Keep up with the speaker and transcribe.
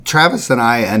Travis and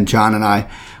I and John and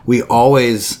I, we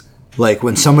always, like,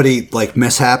 when somebody, like,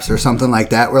 mishaps or something like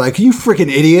that, we're like, you freaking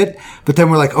idiot. But then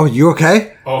we're like, oh, you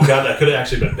okay? Oh, God, that could have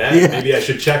actually been bad. Yeah. Maybe I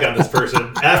should check on this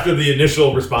person after the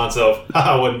initial response of,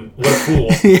 haha, what a fool.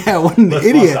 Yeah, what an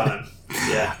idiot. On him.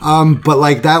 Yeah. But,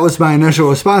 like, that was my initial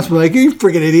response. We're like, you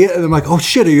freaking idiot. And I'm like, oh,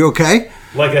 shit, are you okay?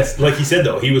 Like he said,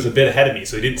 though, he was a bit ahead of me,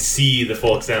 so he didn't see the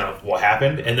full extent of what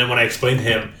happened. And then when I explained to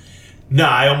him, nah,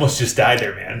 I almost just died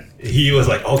there, man. He was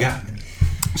like, oh, God.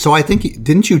 So I think,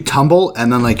 didn't you tumble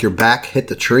and then, like, your back hit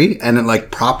the tree and it,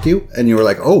 like, propped you? And you were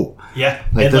like, oh. Yeah.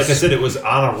 Like I said, it was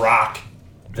on a rock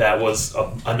that was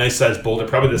a nice-sized boulder,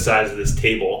 probably the size of this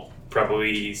table,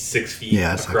 probably 6 feet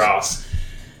across.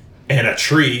 And a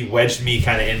tree wedged me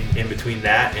kind of in between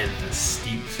that and the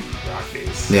steep rock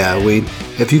face. Yeah,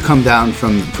 if you come down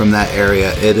from that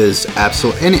area, it is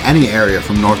absolutely any area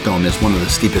from North Dome is one of the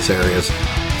steepest areas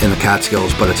in the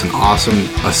Catskills, but it's an awesome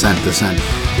descent.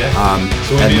 Yeah.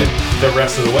 So we did the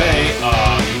rest of the way.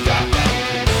 You got down.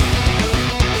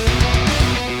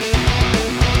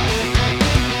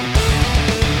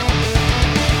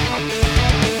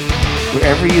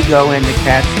 Wherever you go in the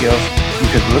Catskills, you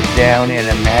could look down and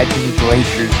imagine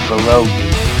glaciers below you.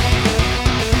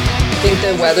 I think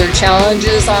the weather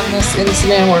challenges on this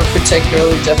incident were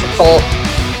particularly difficult.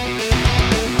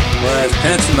 Whereas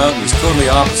Panson Mountain is totally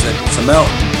opposite. It's a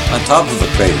mountain on top of a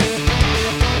crater.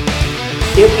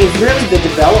 It was really the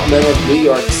development of New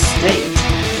York State.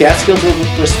 Catskills were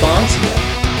responsible.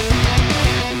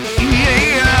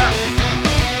 Yeah.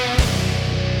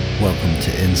 Welcome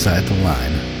to Inside the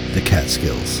Line, the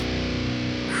Catskills.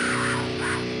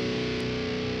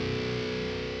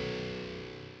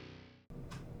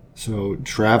 So,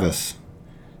 Travis,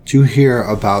 did you hear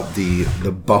about the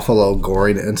buffalo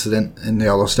goring incident in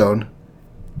Yellowstone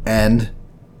and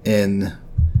in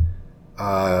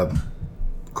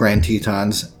Grand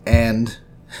Tetons and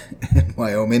in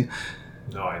Wyoming?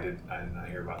 No, I did not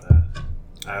hear about that.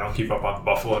 I don't keep up on the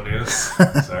buffalo news.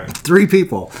 Sorry. 3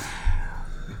 people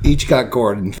each got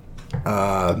gored.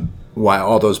 Why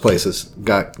all those places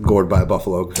got gored by a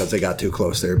buffalo because they got too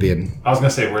close. They were being... I was going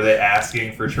to say, were they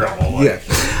asking for trouble? Like,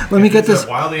 yeah. Let me get this... a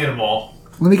wild animal...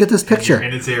 Let me get this picture.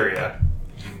 In its area,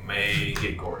 you may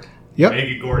get gored. Yep. You may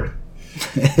get gored.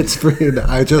 It's pretty...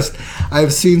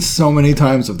 I've seen so many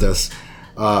times of this,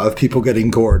 of people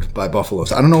getting gored by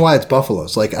buffaloes. I don't know why it's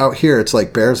buffaloes. Like, out here, it's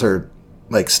like bears are...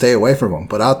 Like, stay away from them.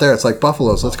 But out there, it's like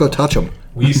buffaloes. Let's go touch them.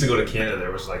 We used to go to Canada.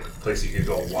 There was, like, a place you could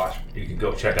go watch. You could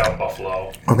go check out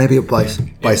buffalo. Or maybe a bison.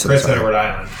 In Prince Edward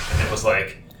Island. And it was,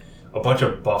 like, a bunch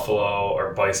of buffalo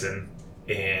or bison.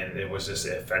 And it was just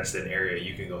a fenced-in area.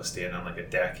 You could go stand on, like, a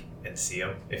deck and see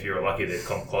them. If you were lucky, they'd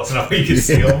come close enough where you could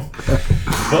see them.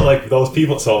 But, like, those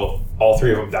people... So, all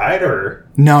 3 of them died, or...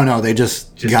 No, they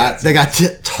just got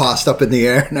tossed up in the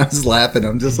air, and I was laughing.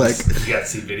 I'm just like... You got to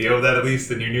see video of that, at least,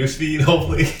 in your newsfeed,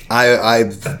 hopefully.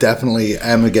 I definitely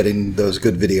am getting those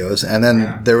good videos. And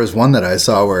then there was one that I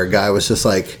saw where a guy was just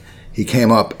like... He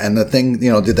came up, and the thing,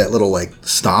 did that little, like,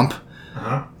 stomp.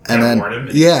 Uh-huh. And then,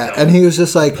 and he was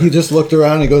just like, he just looked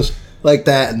around and he goes like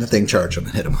that, and the thing charged him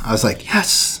and hit him. I was like,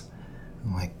 yes.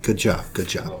 I'm like, good job. A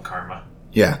little karma.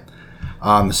 Yeah.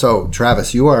 So,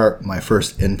 Travis, you are my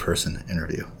first in-person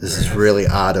interview. This is really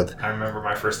odd. I remember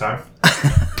my first time.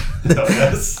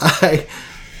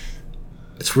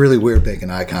 It's really weird making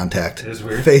eye contact. It is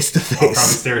weird. Face to I'll probably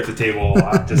face. stare at the table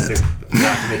just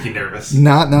not to make you nervous.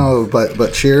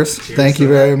 But cheers. Thank you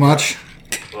very much.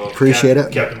 Well, Appreciate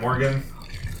it. Captain Morgan.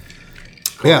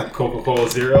 Coca-Cola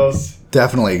Zeros.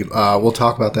 Definitely. We'll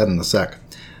talk about that in a sec.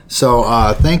 So,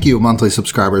 thank you, monthly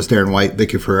subscribers, Darren White,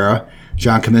 Vicky Ferreira,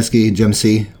 John Comiskey, Jim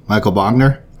C., Michael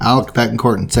Bogner, Alec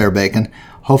Betancourt, and Sarah Bacon.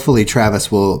 Hopefully,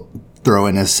 Travis will throw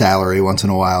in his salary once in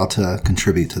a while to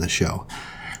contribute to the show.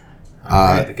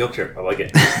 The guilt trip. I like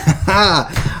it.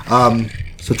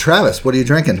 So, Travis, what are you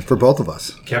drinking for both of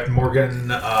us? Captain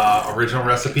Morgan original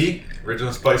recipe,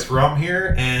 original spice rum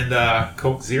here, and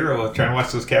Coke Zero. Trying to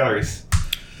watch those calories.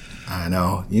 I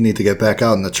know. You need to get back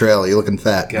out on the trail. You're looking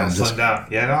fat. Gotta slim down.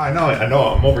 Yeah, no, I know.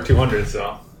 I'm over 200,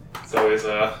 so it's always...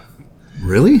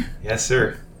 Really? Yes,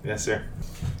 sir.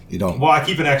 You don't... Well, I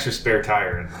keep an extra spare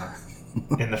tire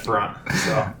in the front,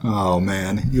 so... Oh,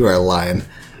 man. You are lying.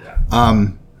 Yeah.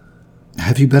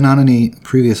 Have you been on any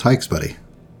previous hikes, buddy?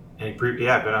 I've been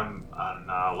on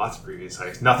lots of previous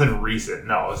hikes. Nothing recent.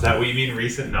 No, is that what you mean,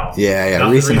 recent? No. Yeah.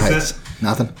 Nothing recent recent? hikes.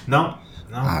 Nothing? No.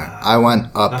 I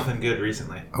went up. Nothing good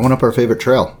recently. I went up our favorite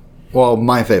trail. Well,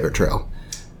 my favorite trail.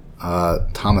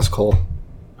 Thomas Cole.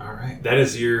 All right. That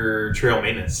is your trail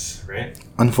maintenance, right?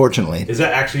 Unfortunately. Is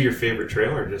that actually your favorite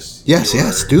trail, or just... Yes,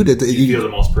 dude. You feel the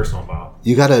most personal about?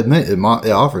 You got to admit, it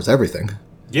offers everything.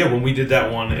 Yeah, when we did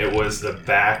that one, it was the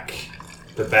back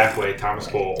way, Thomas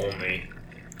Cole only.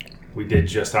 We did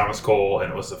just Thomas Cole,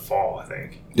 and it was the fall, I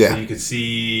think. Yeah. So you could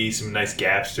see some nice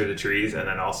gaps through the trees, and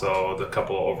then also the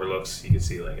couple of overlooks. You could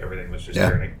see like everything was just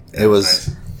turning. It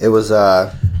was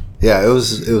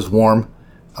warm.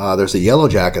 There's a Yellow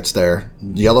Jackets there,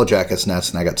 Yellow Jackets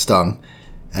nest, and I got stung.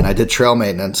 And I did trail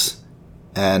maintenance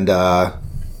and other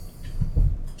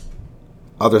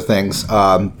things.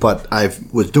 But I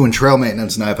was doing trail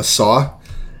maintenance, and I have a saw,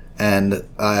 and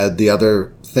the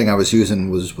other thing I was using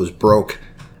was broke.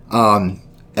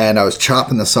 And I was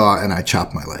chopping the saw, and I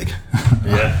chopped my leg.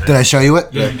 Yeah. Did I show you it?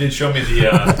 Yeah, you did show me the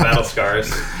battle scars.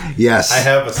 Yes. I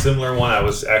have a similar one.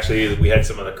 We had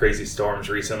some of the crazy storms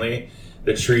recently.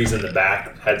 The trees in the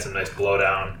back had some nice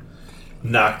blowdown.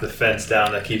 Knocked the fence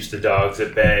down that keeps the dogs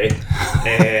at bay.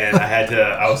 And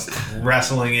I was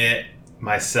wrestling it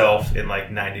myself in like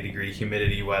 90-degree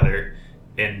humidity weather.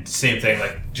 And same thing,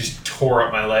 like just tore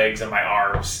up my legs and my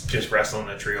arms just wrestling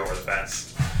the tree over the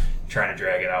fence. Trying to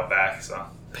drag it out back, so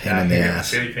pain in the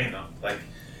ass. Really pain though. Like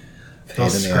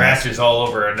those scratches all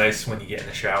over are nice when you get in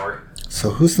the shower.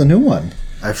 So who's the new one?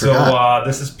 I forgot. So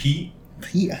this is Pete.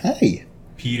 Pete, hey.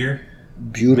 Peter.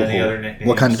 Beautiful. Many other nicknames.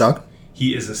 What kind of dog?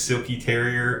 He is a Silky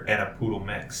Terrier and a Poodle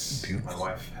mix. Beautiful. My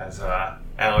wife has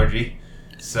allergy,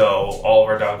 so all of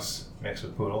our dogs mix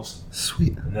with poodles.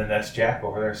 Sweet. And then that's Jack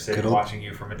over there sitting watching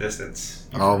you from a distance.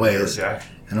 Always. Jack.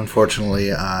 And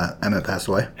unfortunately, Emmett passed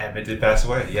away. Emmett did pass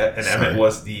away, yeah. And Emmett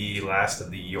was the last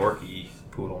of the Yorkie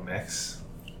poodle mix.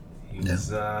 He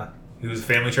was a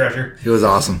family treasure. He was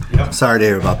awesome. Yep. Sorry to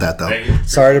hear about that, though. Thank you.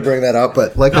 Sorry to bring that up,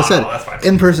 but like I said, that's fine.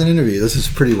 in-person interview, this is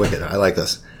pretty wicked. I like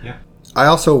this. Yeah. I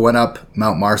also went up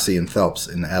Mount Marcy in Phelps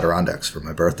in the Adirondacks for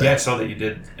my birthday. Yeah, I saw that you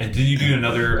did. And did you do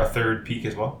a third peak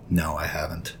as well? No, I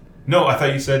haven't. No, I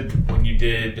thought you said when you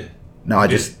did... No, I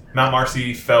just... Mount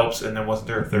Marcy, Phelps, and then wasn't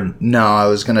there a third? No, I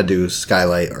was going to do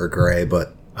Skylight or Gray,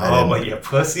 but I didn't. But you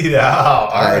pussied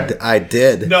out. All right. I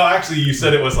did. No, actually, you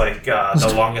said it was like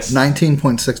the longest...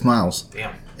 19.6 miles.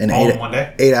 Damn. In all in one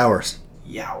day? 8 hours.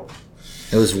 Yow.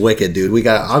 It was wicked, dude.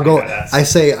 I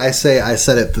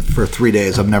said it for 3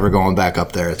 days. I'm never going back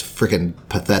up there. It's freaking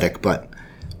pathetic, but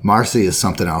Marcy is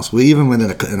something else. We even went in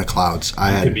the clouds.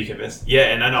 I could be convinced. Yeah,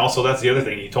 and then also that's the other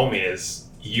thing you told me is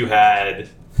you had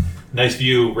nice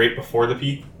view right before the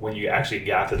peak. When you actually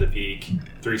got to the peak,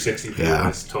 360 view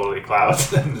was totally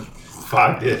clouds and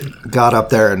fog did. Got up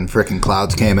there and freaking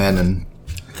clouds came in and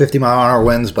 50-mile-an-hour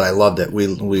winds, but I loved it.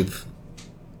 We've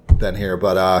been here,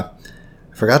 but I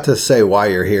forgot to say why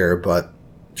you're here, but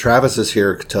Travis is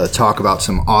here to talk about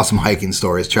some awesome hiking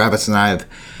stories. Travis and I have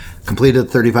completed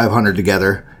 3,500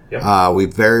 together. Yep. We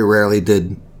very rarely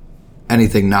did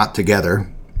anything not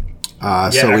together.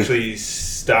 Actually,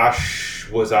 Stosh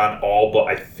was on all but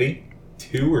I think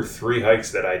 2 or 3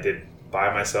 hikes that I did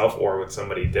by myself or with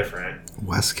somebody different.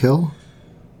 Westkill?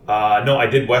 No, I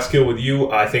did Westkill with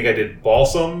you. I think I did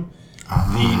Balsam,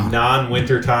 the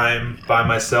non-winter time by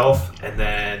myself, and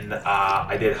then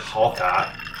I did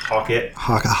Hackett,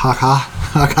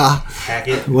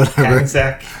 whatever.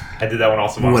 Hackensack. I did that one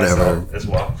also by myself as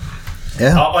well.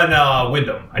 Yeah. And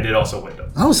Wyndham. I did also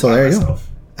Wyndham. Oh, so there you go.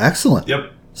 Excellent.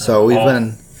 Yep. So we've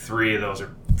been... 3 of those are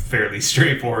fairly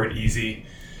straightforward, easy.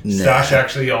 Nah. Stosh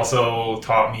actually also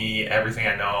taught me everything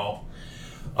I know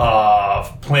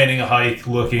of planning a hike,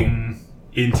 looking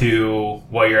into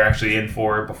what you're actually in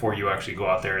for before you actually go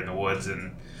out there in the woods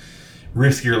and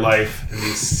risk your life in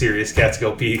these serious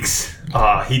Catskill peaks.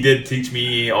 He did teach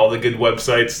me all the good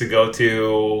websites to go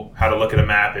to, how to look at a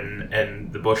map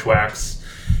and the bushwhacks,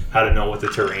 how to know what the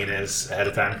terrain is ahead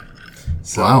of time.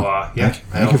 So, wow.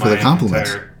 Thank you for the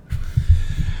compliments.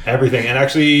 Everything. And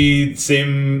actually,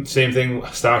 same thing,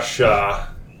 Stosh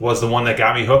was the one that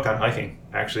got me hooked on hiking.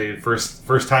 Actually,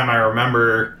 first time I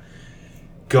remember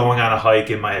going on a hike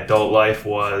in my adult life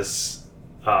was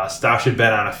Stosh had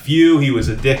been on a few. He was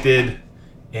addicted,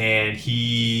 and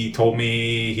he told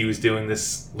me he was doing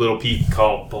this little peak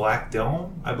called Black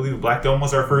Dome. I believe Black Dome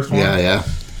was our first one. Yeah.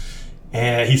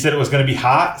 And he said it was going to be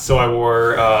hot, so I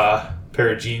wore a pair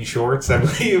of jean shorts, I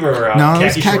believe, or no, it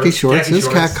was khaki shorts. It was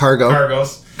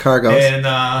cargos. And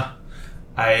I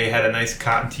had a nice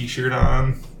cotton T-shirt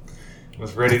on.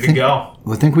 Was ready to go.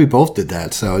 I think we both did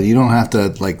that, so you don't have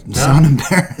to sound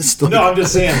embarrassed. No, I'm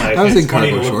just saying, I was it's in funny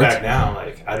to cargo look shorts. back now.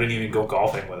 I didn't even go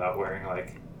golfing without wearing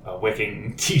a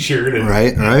wicking T-shirt and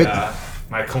right.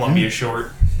 My Columbia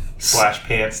short /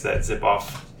 pants that zip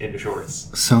off into shorts.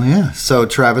 So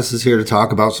Travis is here to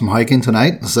talk about some hiking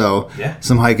tonight. So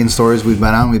some hiking stories we've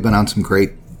been on. We've been on some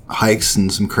great hikes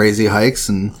and some crazy hikes,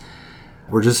 and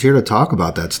we're just here to talk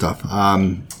about that stuff.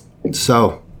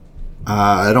 So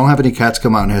I don't have any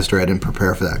Catskill Mountain history. I didn't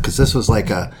prepare for that because this was like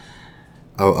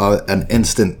an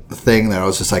instant thing that I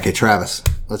was just like, hey, Travis,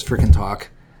 let's freaking talk.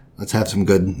 Let's have some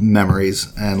good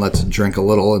memories and let's drink a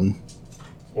little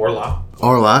Or a lot.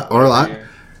 or a lot.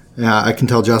 Yeah, I can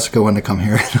tell Jessica when to come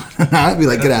here. I'd be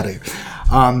like, get out of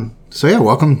here. So yeah,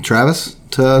 welcome, Travis,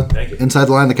 to Thank you. Inside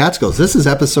the Line of the Catskills. This is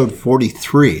episode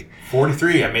 43.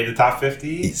 43. I made the top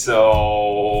 50,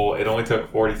 so it only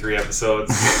took 43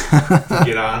 episodes to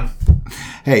get on.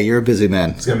 Hey, you're a busy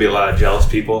man. There's going to be a lot of jealous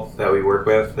people that we work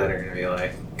with that are going to be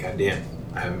like, God damn,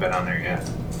 I haven't been on there yet.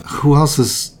 Who else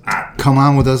has come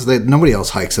on with us? Nobody else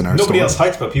hikes in our Nobody store. else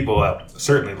hikes, but people that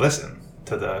certainly listen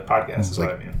to the podcast is what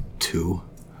I mean. 2.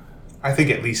 I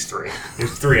think at least 3.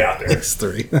 There's 3 out there. It's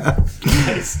 3.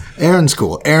 Nice. Aaron's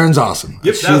cool. Aaron's awesome.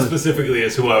 Yep, that specifically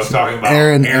is who I was talking about.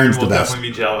 Aaron's will the best.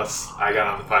 definitely be jealous. I got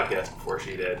on the podcast before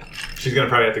she did. She's going to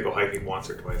probably have to go hiking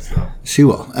once or twice, though. She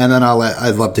will. And then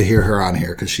I'd love to hear her on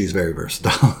here because she's very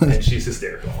versatile. And she's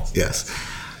hysterical also. Yes.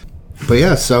 But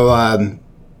yeah, so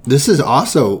this is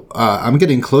also, I'm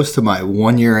getting close to my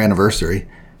 1-year anniversary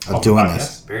of doing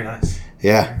this. Very nice.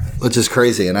 Yeah, which is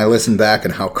crazy. And I listened back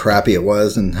and how crappy it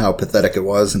was and how pathetic it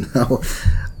was and how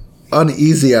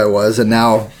uneasy I was. And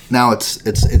now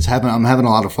it's having, I'm having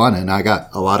a lot of fun and I got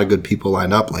a lot of good people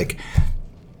lined up. Like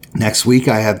next week,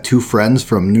 I have 2 friends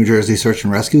from New Jersey Search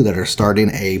and Rescue that are starting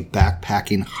a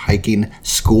backpacking hiking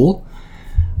school.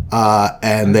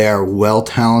 And they are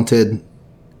well-talented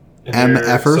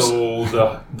MFers.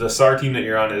 So the SAR team that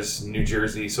you're on is New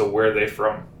Jersey. So where are they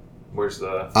from? Where's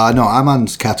the... No, I'm on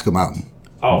Catskill Mountain.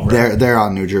 Oh, right. They're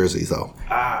on New Jersey, though.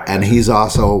 And gotcha. he's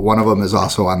also, one of them is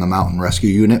also on the Mountain Rescue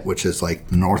Unit, which is like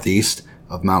the northeast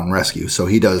of Mountain Rescue. So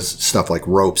he does stuff like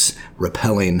ropes,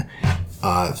 rappelling,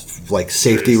 like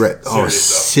safety,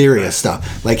 serious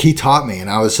stuff. Like he taught me and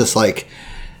I was just like,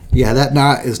 yeah, that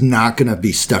knot is not going to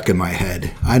be stuck in my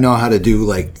head. I know how to do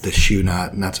like the shoe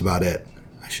knot and that's about it.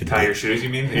 Tie your shoes, you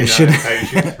mean?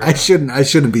 I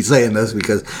shouldn't be saying this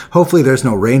because hopefully there's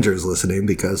no rangers listening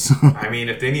because I mean,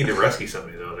 if they need to rescue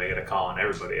somebody, though, they got to call on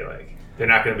everybody. Like, they're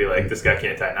not going to be like, this guy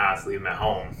can't tie knots, leave him at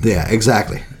home. Yeah,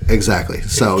 exactly.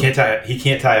 So he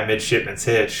can't tie a midshipman's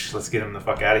hitch. Let's get him the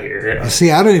fuck out of here.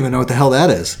 See, I don't even know what the hell that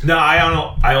is. No, I don't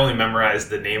know. I only memorized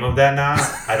the name of that knot.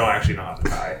 I don't actually know how to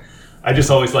tie. I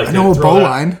just always like I know a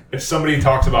bowline. If somebody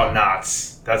talks about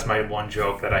knots, that's my one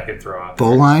joke that I could throw out.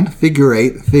 Bowline, figure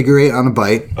eight on a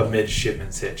bite. A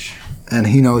midshipman's hitch. And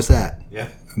he knows that. Yeah.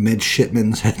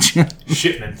 Midshipman's hitch.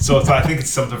 Shipman. So I think it's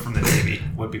something from the Navy,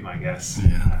 would be my guess.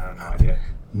 Yeah. I have no idea.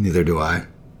 Neither do I.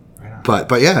 Right on.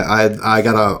 But yeah, I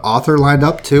got an author lined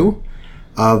up too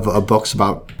of books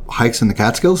about hikes in the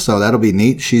Catskills, so that'll be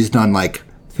neat. She's done like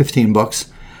 15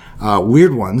 books.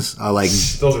 Weird ones, like...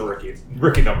 Those are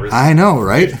rookie numbers. I know,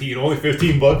 right? 15, only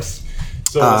 15 books.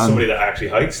 So somebody that actually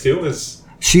hikes too is...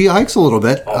 She hikes a little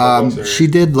bit. All the books are... She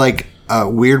did like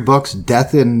weird books,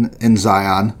 Death in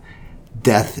Zion,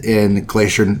 Death in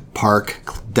Glacier Park,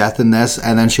 Death in this,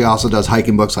 and then she also does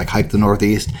hiking books like Hike the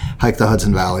Northeast, Hike the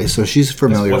Hudson Valley, so she's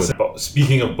familiar with it.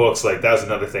 Speaking of books, like that was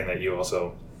another thing that you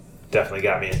also definitely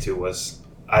got me into was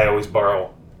I always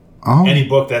borrow any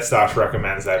book that Stosh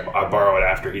recommends. I borrow it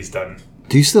after he's done.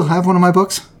 Do you still have one of my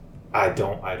books? I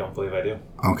don't believe I do.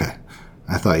 Okay.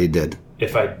 I thought you did.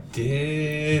 If I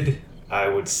did, I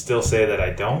would still say that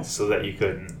I don't, so that you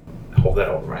couldn't hold that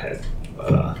over my head.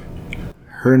 But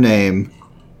her name,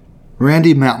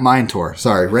 Randy Mintor.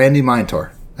 Sorry, Randy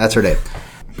Mintor. That's her name.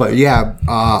 But yeah,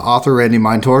 author Randy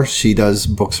Mintor. She does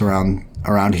books around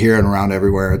here and around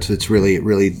everywhere. It's really,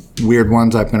 really weird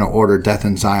ones. I'm going to order Death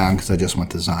in Zion because I just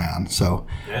went to Zion. So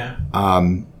yeah.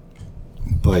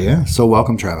 But yeah, so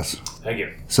welcome, Travis. Thank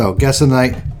you. So guest of the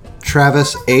night,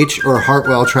 Travis H. or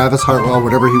Hartwell, Travis Hartwell,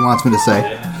 whatever he wants me to say.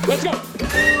 Yeah. Let's go.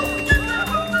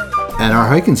 And our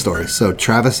hiking stories. So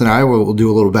Travis and I will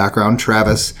do a little background.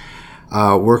 Travis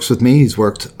works with me. He's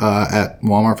worked at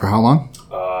Walmart for how long?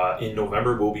 In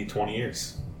November will be 20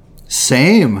 years.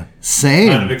 Same.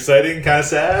 Kind of exciting, kind of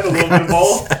sad, a little bit of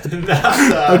both.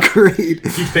 Agreed.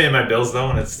 Keeps paying my bills though,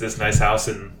 and it's this nice house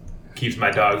and keeps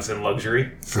my dogs in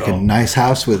luxury. Freaking nice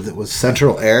house with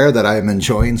central air that I'm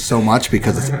enjoying so much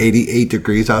because it's 88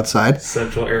 degrees outside.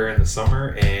 Central air in the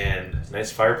summer and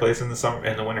nice fireplace in the summer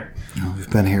and the winter. We've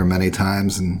been here many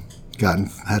times and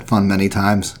had fun many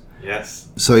times. Yes.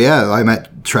 So yeah, I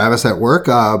met Travis at work.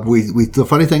 The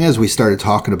funny thing is, we started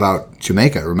talking about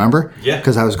Jamaica. Remember? Yeah.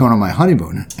 Because I was going on my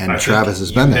honeymoon, and Travis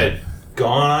has been there. Had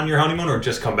gone on your honeymoon, or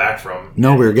just come back from?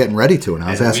 No, we were getting ready to, and I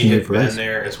was asking you for been this.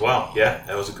 There as well. Yeah,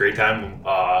 that was a great time.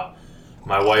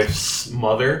 My wife's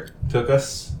mother took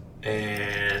us,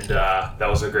 and that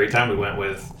was a great time. We went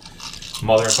with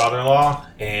mother and father-in-law,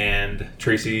 and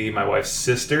Tracy, my wife's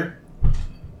sister.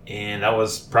 And that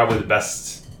was probably the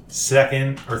best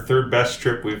second or third best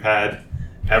trip we've had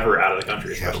ever out of the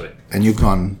country, especially. And you've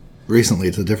gone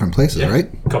recently to different places, right?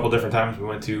 A couple different times we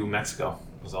went to Mexico.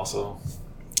 It was also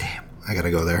I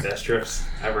gotta go there. best trips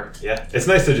ever. Yeah. It's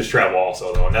nice to just travel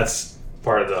also, though. And that's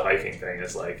part of the hiking thing.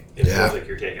 Is like, it feels like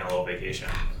you're taking a little vacation.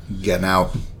 Getting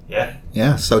out. Yeah.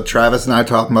 Yeah, so Travis and I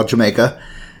talking about Jamaica,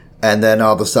 and then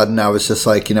all of a sudden I was just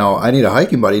like, I need a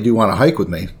hiking buddy. Do you want to hike with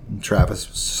me? And Travis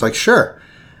was just like, sure.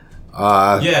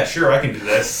 Yeah, sure, I can do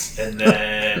this. And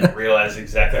then realized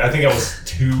exactly. I think I was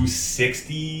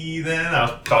 260 then. I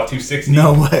was about 260.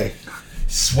 No way.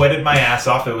 Sweated my ass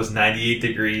off. It was 98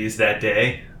 degrees that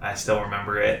day. I still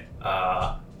remember it.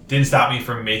 Didn't stop me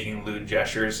from making lewd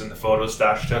gestures in the photos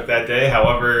Stash took that day.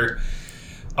 However,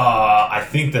 I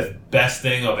think the best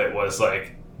thing of it was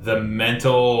like the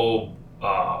mental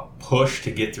push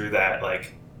to get through that.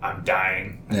 Like, I'm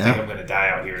dying. I think I'm going to die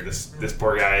out here. This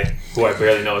poor guy who I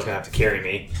barely know is going to have to carry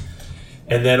me.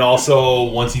 And then also,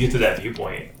 once you get to that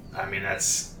viewpoint, I mean,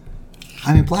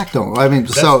 Black Dome.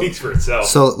 that speaks for itself.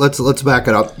 So let's back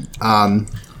it up.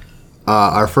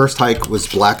 Our first hike was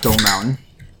Black Dome Mountain,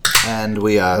 and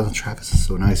we Travis is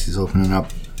so nice. He's opening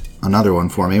up another one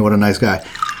for me. What a nice guy.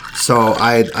 So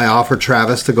I offered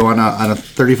Travis to go on a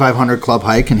 3,500 club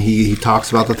hike, and he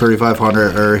talks about the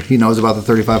 3,500, or he knows about the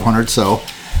 3,500. So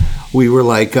we were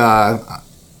like,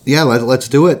 let's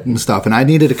do it and stuff. And I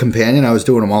needed a companion. I was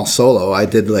doing them all solo. I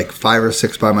did like 5 or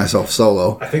 6 by myself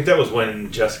solo. I think that was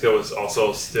when Jessica was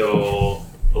also still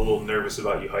a little nervous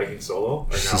about you hiking solo.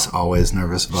 She's always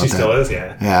nervous about that. She still is,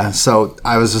 yeah. Yeah. So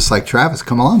I was just like, Travis,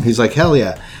 come along. He's like, hell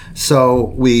yeah.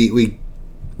 So we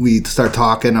start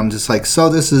talking. I'm just like, so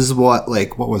this is what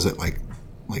was it? Like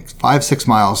 5-6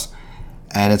 miles.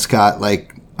 And it's got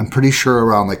like, I'm pretty sure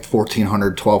around like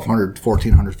 1,400, 1,200,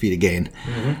 1,400 feet of gain.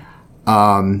 Mm-hmm.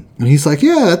 And he's like,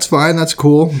 yeah, that's fine. That's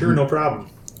cool. Sure, no problem.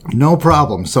 No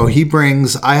problem. So he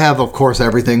brings, I have, of course,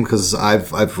 everything because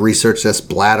I've researched this,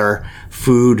 bladder,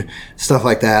 food, stuff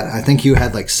like that. I think you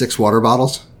had like 6 water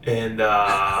bottles. And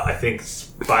I think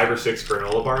 5 or 6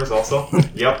 granola bars also.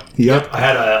 Yep. Yep. I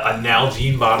had a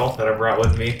Nalgene bottle that I brought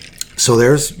with me. So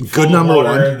there's good Full number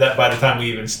water one. That by the time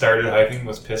we even started hiking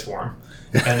was piss warm.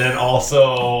 And then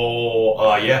also,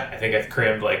 I think I've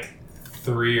crammed like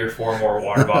 3 or 4 more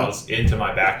water bottles into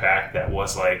my backpack. That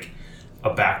was like a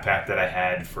backpack that I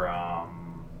had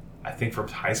from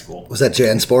high school. Was that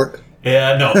JanSport?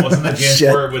 Yeah, no, it wasn't the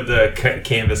JanSport with the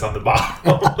canvas on the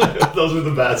bottom. Those were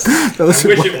the best. I wish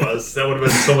it was. That would have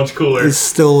been so much cooler. It's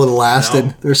still lasting.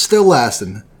 No. They're still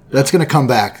lasting. That's going to come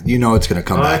back. You know it's going to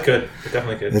come back. It could. It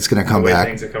definitely could. It's going to come back.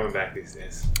 Things are coming back these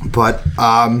days. But,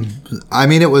 I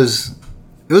mean, it was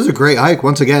a great hike.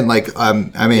 Once again,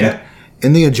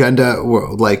 in the agenda,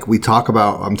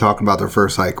 I'm talking about their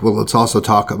first hike. Well, let's also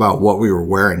talk about what we were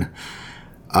wearing.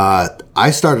 I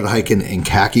started hiking in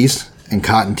khakis and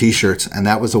cotton t-shirts, and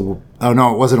that was it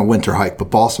wasn't a winter hike, but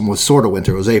Balsam was sort of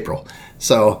winter. It was April.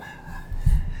 So,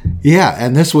 yeah,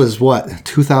 and this was what,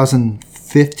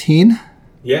 2015?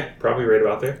 Yeah, probably right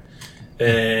about there.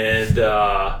 And,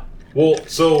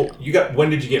 so when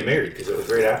did you get married? Because it was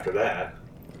right after that.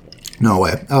 No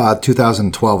way.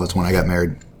 2012 is when I got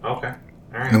married. Okay.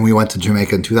 All right. And we went to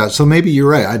Jamaica in 2000. So maybe you're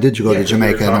right. I did go to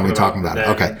Jamaica and then we talking about it.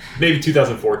 Okay. Maybe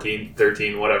 2014,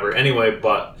 13, whatever. Anyway,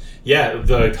 but yeah,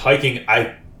 the hiking,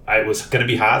 I was going to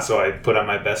be hot, so I put on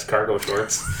my best cargo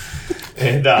shorts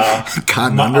and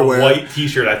cotton underwear. A white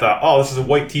t-shirt. I thought, this is a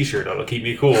white t-shirt. It'll keep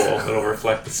me cool. It'll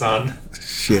reflect the sun.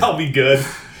 Shit. I'll be good.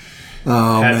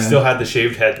 Oh, man. Still had the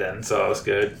shaved head then, so I was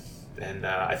good. And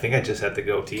I think I just had the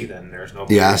goatee then. There was no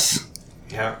beard. Yes.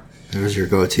 Yeah. There's your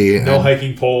goatee. No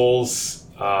hiking poles.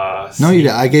 No, you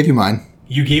did. I gave you mine.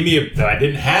 You gave me I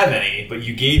didn't have any, but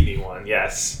you gave me one,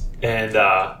 yes. And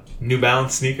New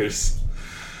Balance sneakers.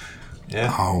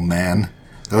 Yeah. Oh, man.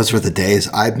 Those were the days.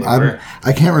 I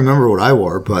can't remember what I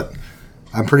wore, but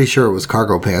I'm pretty sure it was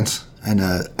cargo pants and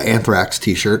a Anthrax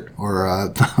t-shirt or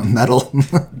a metal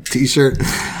t-shirt.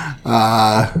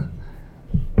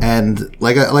 And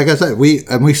like I said,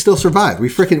 we still survived. We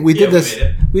did this.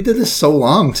 We did this so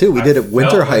long too. We did it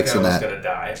winter hikes and that. I was gonna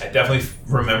die. I definitely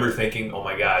remember thinking, "Oh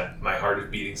my god, my heart is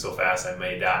beating so fast, I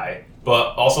may die."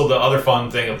 But also, the other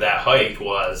fun thing of that hike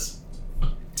was,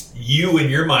 you in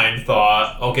your mind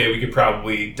thought, "Okay, we could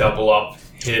probably double up,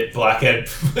 hit Blackhead,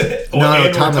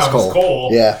 Thomas Cole.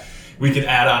 Yeah, we can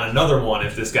add on another one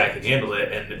if this guy can handle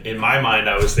it." And in my mind,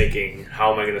 I was thinking,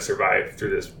 "How am I going to survive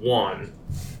through this one?"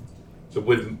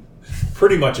 With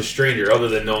pretty much a stranger, other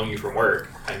than knowing you from work.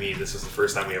 I mean, this was the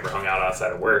first time we ever hung out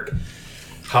outside of work.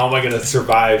 How am I going to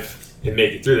survive and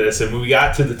make it through this. And when we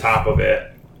got to the top of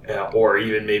it, or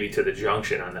even maybe to the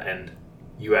junction on the end,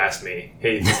 you asked me,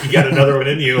 hey, you got another one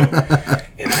in you?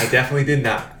 And I definitely did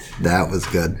not. That was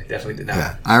good. I definitely did not.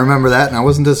 Yeah, I remember that, and I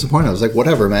wasn't disappointed. I was like,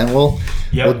 whatever, man. We'll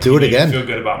do it again. I feel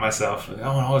good about myself.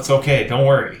 Oh, no, it's okay. Don't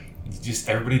worry. Just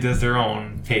everybody does their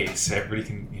own pace. Everybody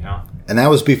can, And that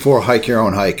was before Hike Your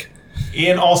Own Hike.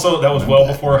 And also, that was well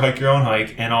before Hike Your Own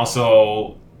Hike. And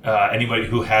also, anybody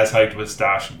who has hiked with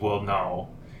Stosh will know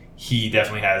he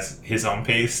definitely has his own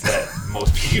pace that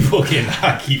most people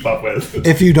cannot keep up with.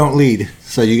 If you don't lead.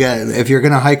 So if you're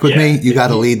going to hike with me, you got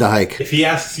to lead the hike. If he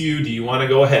asks you, do you want to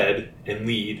go ahead and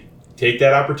lead, take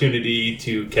that opportunity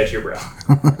to catch your breath.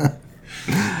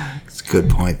 It's a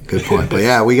good point. But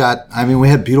yeah, we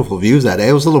had beautiful views that day.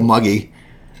 It was a little muggy.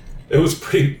 It was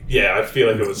pretty, I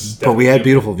feel like it was. But we had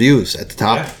beautiful views at the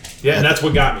top. Yeah, and that's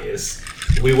what got me is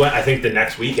we went, I think, the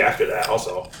next week after that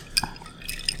also.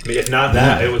 I mean, if not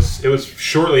that, it was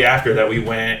shortly after that we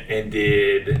went and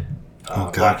did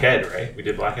Blackhead, right? We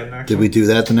did Blackhead next. Did we do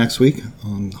that the next week?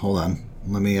 Hold on.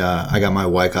 Let me. I got my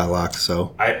Waika locked.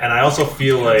 So. I also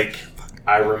feel like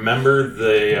I remember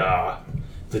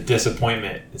the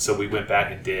disappointment, and so we went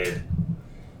back and did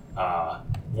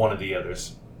one of the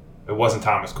others. It wasn't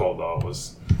Thomas Cole though. It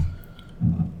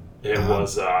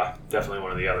was definitely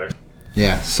one of the others.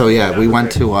 Yeah. So we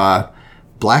went to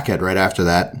Blackhead right after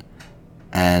that.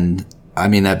 And I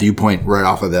mean that viewpoint right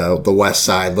off of the west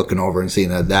side, looking over and seeing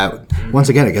that once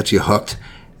again it gets you hooked.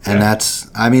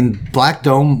 And Black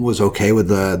Dome was okay with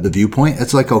the viewpoint.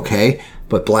 It's like okay,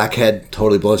 but Blackhead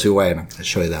totally blows you away. And I'm going to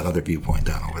show you that other viewpoint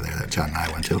down over there that John and I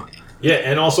went to. Yeah,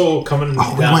 and also coming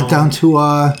down. We went down to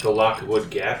the Lockwood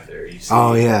Gap there. You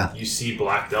see, you see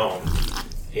Black Dome,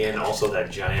 and also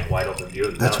that giant wide open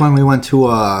view. That's when we went to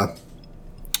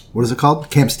what is it called?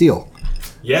 Camp Steel.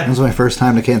 Yeah. That was my first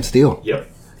time to Camp Steel. Yep.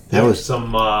 That was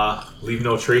some Leave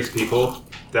No Trace people.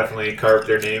 Definitely carved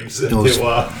their names into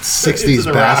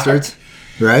 60s bastards.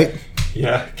 Right?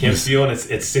 Yeah. Camp Steel, and it's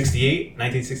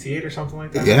 1968 or something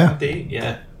like that. Yeah. Date?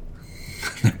 Yeah.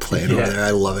 They're playing over there.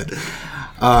 I love it.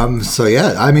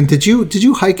 Did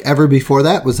you hike ever before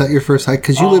that? Was that your first hike?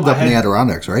 Because you lived up in the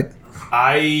Adirondacks, right?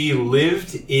 I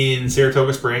lived in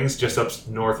Saratoga Springs, just up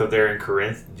north of there in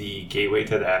Corinth. The Gateway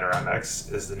to the Adirondacks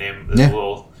is the name, the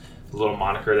little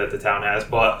moniker that the town has.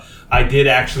 But I did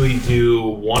actually do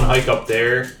one hike up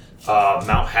there.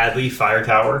 Mount Hadley Fire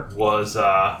Tower was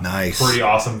nice, pretty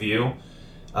awesome view.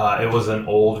 It was an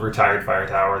old retired fire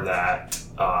tower that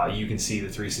you can see the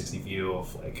 360 view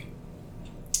of like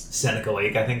Seneca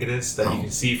Lake, I think it is, that you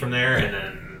can see from there, and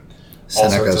then.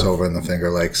 Seneca's over in the Finger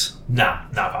Lakes.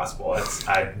 Not possible.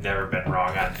 I've never been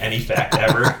wrong on any fact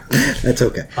ever. That's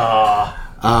okay.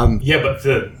 But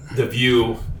the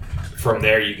view from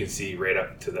there you can see right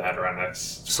up to the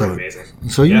Adirondacks. It's pretty amazing.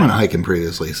 So you went hiking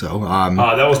previously, so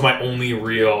that was my only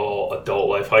real adult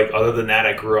life hike. Other than that,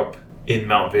 I grew up in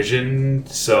Mount Vision,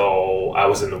 so I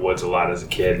was in the woods a lot as a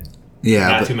kid. Yeah,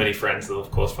 not too many friends that live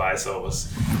close by, so it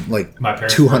was like my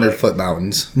parents 200-foot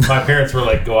mountains. My parents were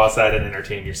like, "Go outside and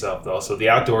entertain yourself," though. So the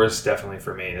outdoors definitely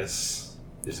for me is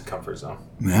a comfort zone.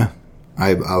 Yeah,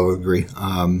 I would agree.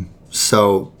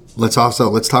 So let's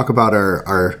talk about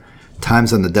our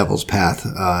times on the Devil's Path.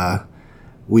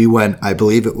 We went. I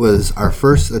believe it was our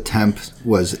first attempt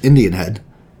was Indian Head.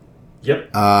 Yep.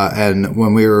 And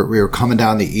when we were coming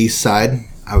down the east side,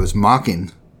 I was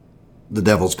mocking the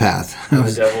Devil's Path.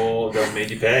 The devil made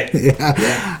you pay.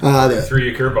 Yeah. Threw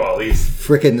you a curveball at least.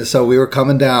 Freaking! So we were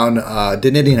coming down.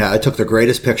 Didn't Indian Head. I took the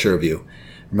greatest picture of you.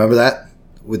 Remember that?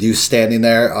 With you standing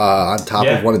there on top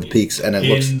of one of the peaks, and it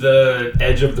looks in the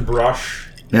edge of the brush.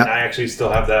 Yeah. I actually still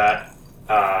have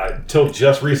that. Till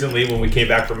just recently, when we came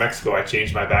back from Mexico, I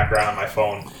changed my background on my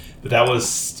phone. But that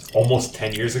was almost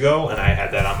 10 years ago, and I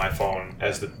had that on my phone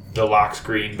as the lock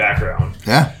screen background.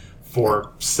 Yeah.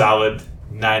 For solid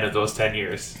 9 of those 10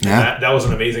 years. Yeah. That was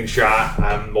an amazing shot.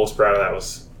 I'm most proud of that.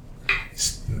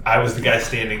 I was the guy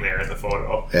standing there in the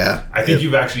photo. Yeah. I think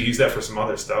you've actually used that for some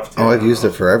other stuff too. Oh, I've used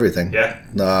it for everything. Yeah.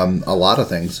 A lot of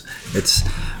things.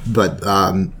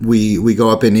 We go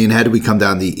up Indian Head. We come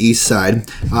down the east side.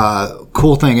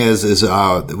 Cool thing is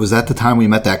was that the time we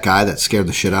met that guy that scared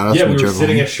the shit out of us? Yeah, we were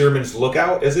sitting at Sherman's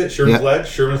Lookout. Is it Sherman's Ledge?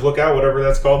 Sherman's Lookout, whatever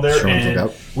that's called there. Sherman's and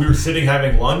Lookout. We were sitting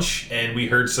having lunch, and we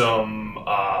heard some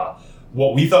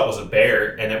what we thought was a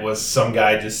bear, and it was some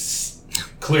guy just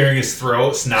clearing his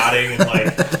throat, snotting, and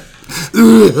like.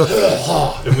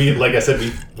 And we, like I said,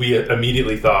 we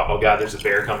immediately thought, oh God, there's a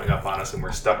bear coming up on us, and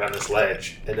we're stuck on this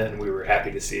ledge. And then we were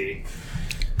happy to see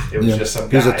it was just some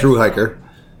guy. He was a through hiker.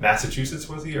 Massachusetts,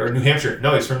 was he? Or New Hampshire?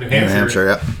 No, he's from New Hampshire. New Hampshire,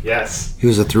 yeah. Yes. He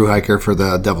was a thru hiker for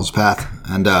the Devil's Path,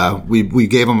 and we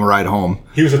gave him a ride home.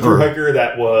 He was a thru hiker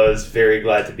that was very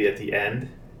glad to be at the end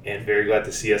and very glad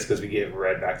to see us because we gave him a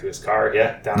ride back to his car.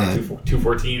 Yeah, down on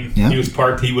 214. Yeah. He was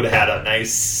parked. He would have had a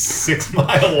nice 6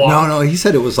 mile walk. No, he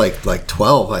said it was like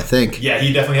 12, I think. Yeah,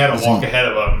 he definitely had a walk ahead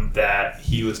of him that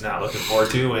he was not looking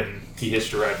forward to, and he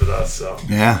hitched a ride with us. So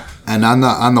yeah, and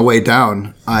on the way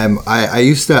down, I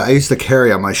used to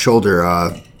carry on my shoulder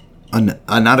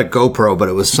not a GoPro, but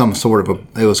it was some sort of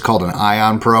it was called an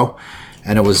Ion Pro,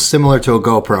 and it was similar to a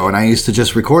GoPro, and I used to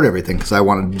just record everything because I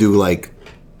wanted to do like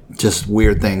just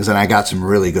weird things, and I got some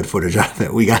really good footage out of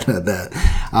it. We got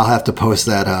that. I'll have to post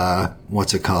that.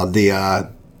 What's it called?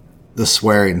 The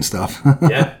swearing stuff.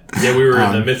 yeah, we were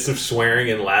in the midst of swearing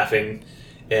and laughing,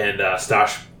 and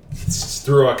Stosh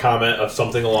threw a comment of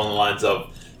something along the lines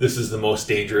of, "This is the most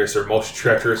dangerous or most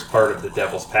treacherous part of the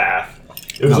Devil's Path."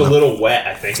 It was a little wet,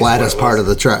 I think. Flattest part of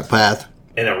the path.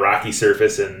 And a rocky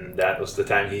surface, and that was the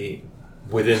time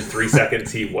within 3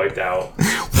 seconds, he wiped out.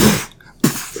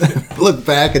 Look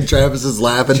back, and Travis is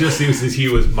laughing. Just as he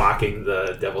was mocking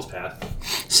the Devil's Path.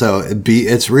 So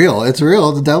it's real. It's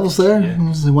real. The Devil's there.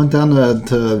 Yeah. He went down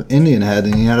to Indian Head,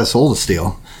 and he had a soul to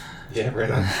steal. Yeah, right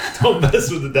on. Don't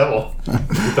mess with the devil.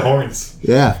 With the horns.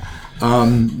 Yeah.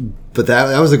 But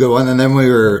that was a good one. And then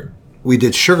we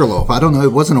did Sugarloaf. I don't know.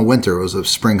 It wasn't a winter. It was a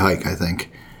spring hike, I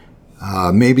think.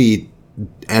 Maybe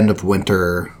end of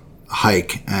winter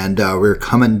hike. And we were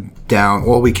coming down.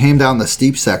 Well, we came down the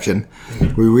steep section.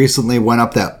 We recently went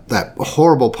up that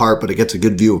horrible part, but it gets a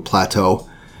good view of Plateau.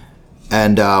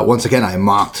 And once again, I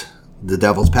mocked the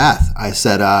Devil's Path. I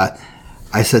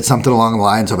said something along the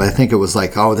lines of, I think it was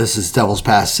like, "Oh, this is Devil's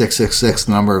Path 666,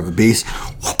 the number of the beast."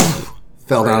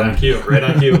 Fell down. Right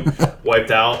on cue.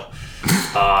 Wiped out.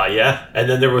 Yeah. And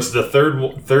then there was the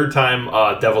third time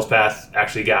Devil's Path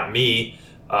actually got me.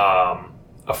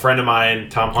 A friend of mine,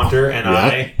 Tom Hunter, and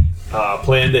I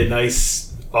planned a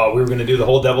nice... we were going to do the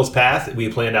whole Devil's Path. We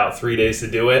planned out 3 days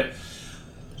to do it.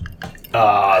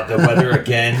 The weather,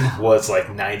 again, was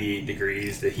like 98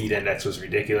 degrees. The heat index was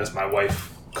ridiculous. My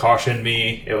wife cautioned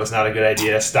me. It was not a good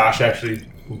idea. Stosh actually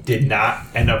did not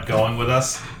end up going with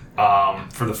us.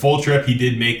 For the full trip, he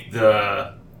did make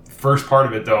the first part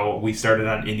of it, though. We started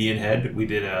on Indian Head. We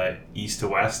did east to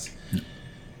west.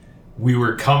 We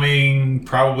were coming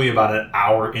probably about an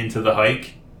hour into the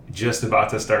hike, just about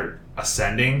to start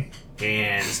ascending,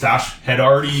 and Stosh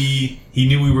he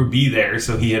knew we would be there,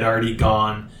 so he had already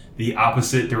gone the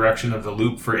opposite direction of the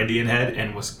loop for Indian Head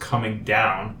and was coming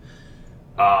down,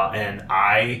 and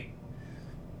I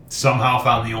somehow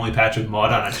found the only patch of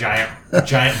mud on a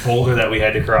giant boulder that we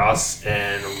had to cross,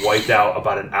 and wiped out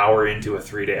about an hour into a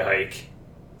 3-day hike.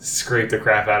 Scraped the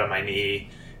crap out of my knee,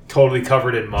 totally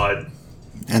covered in mud.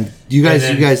 And you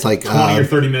guys like 20 or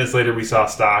 30 minutes later, we saw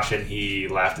Stosh, and he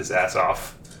laughed his ass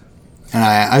off. And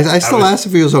I still asked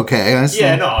if he was okay.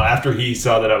 After he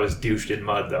saw that I was douched in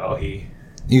mud, though,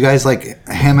 You guys like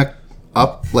hammock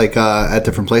up like at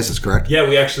different places, correct? Yeah,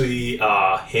 we actually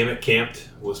hammock camped.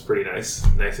 Was pretty nice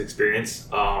experience.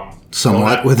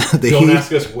 Somewhat with the heat. Don't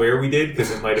ask us where we did,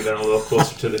 because it might have been a little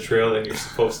closer to the trail than you're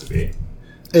supposed to be.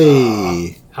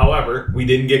 Hey. However, we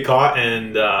didn't get caught,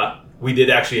 and we did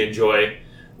actually enjoy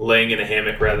laying in a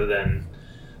hammock rather than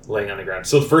laying on the ground.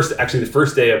 So the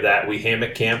first day of that, we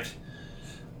hammock camped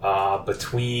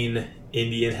between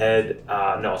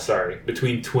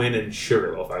between Twin and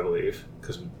Sugarloaf, I believe.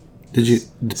 Did you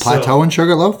Plateau and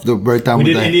Sugarloaf? Right down. We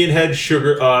did Indian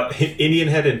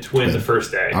Head and Twin the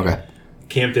first day. Okay.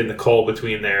 Camped in the coal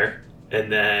between there,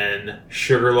 and then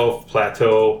Sugarloaf,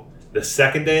 Plateau the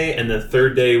second day, and the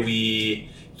third day we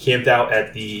camped out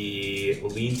at the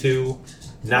lean-to,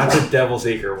 not the Devil's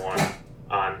Acre one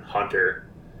on Hunter,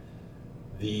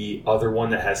 the other one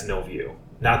that has no view,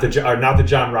 not the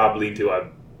John Robb lean-to.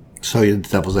 So you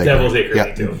Devil's Acre. Devil's Acre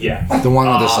lean-to, yeah. The one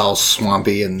with this all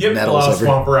swampy and nettles a lot of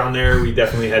swamp around there. We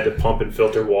definitely had to pump and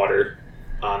filter water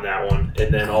on that one,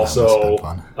 and then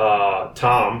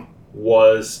Tom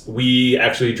we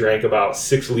actually drank about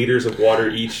 6 liters of water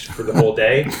each for the whole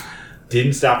day.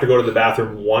 Didn't stop to go to the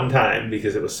bathroom one time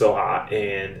because it was so hot,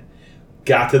 and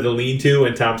got to the lean-to,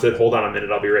 and Tom said, "Hold on a minute,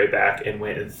 I'll be right back," and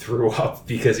went and threw up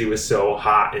because he was so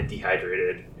hot and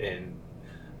dehydrated. And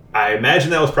I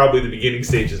imagine that was probably the beginning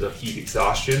stages of heat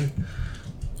exhaustion.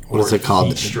 What is it called?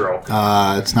 Heat stroke.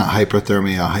 It's not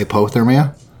hyperthermia,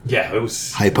 hypothermia? Yeah, it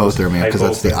was... Hypothermia, because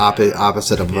that's the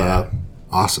opposite of...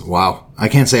 awesome. Wow. I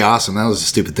can't say awesome. That was a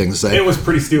stupid thing to say. It was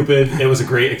pretty stupid. It was a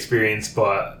great experience,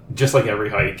 but just like every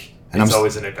hike, it's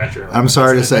always an adventure. I'm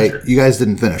sorry to say, you guys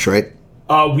didn't finish, right?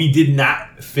 We did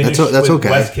not finish That's with okay.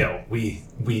 Westkill.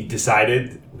 We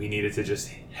decided we needed to just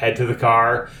head to the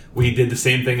car. We did the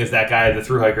same thing as that guy, the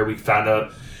thru hiker. We found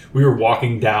out we were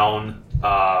walking down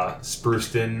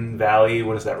Spruceton Valley.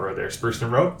 What is that road there?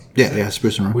 Spruceton Road? Yeah,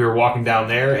 Spruce and Road. We were walking down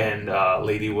there, and a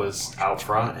lady was out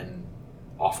front and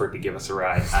offered to give us a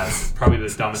ride. Probably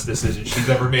the dumbest decision she's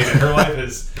ever made in her life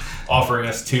is offering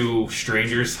us two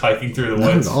strangers hiking through the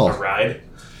woods a ride.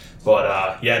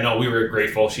 But we were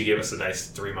grateful. She gave us a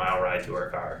nice 3-mile ride to our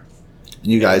car.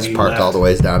 You guys we parked left. all the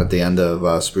ways down at the end of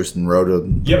Spruceton Road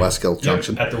at Westkill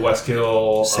Junction. At the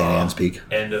Westkill St. Anne's Peak.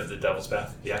 End of the Devil's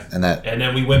Path. Yeah. And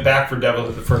then we went back for the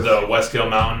Westkill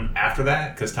Mountain after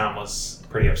that because Tom was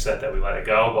pretty upset that we let it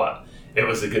go, but it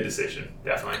was a good decision,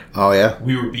 definitely. Oh, yeah?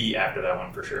 We were beat after that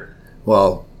one for sure.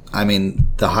 Well, I mean,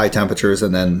 the high temperatures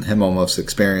and then him almost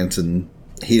experiencing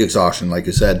heat exhaustion, like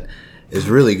you said, is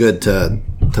really good to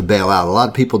bail out. A lot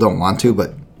of people don't want to,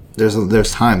 but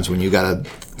there's times when you got to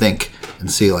think and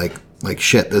see like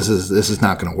shit, this is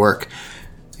not going to work.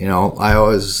 You know, I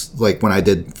always, like when I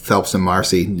did Phelps and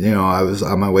Marcy, you know, I was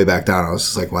on my way back down. I was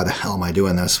just like, why the hell am I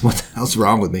doing this? What the hell's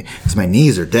wrong with me? Because my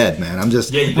knees are dead, man. I'm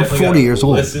definitely 40 years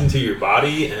old. Listen to your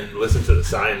body and listen to the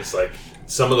signs. Like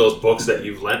some of those books that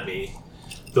you've lent me,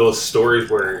 those stories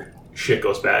where shit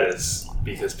goes bad is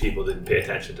because people didn't pay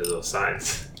attention to those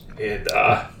signs. And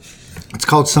it's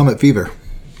called Summit Fever.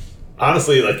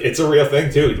 Honestly, like it's a real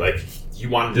thing too. Like you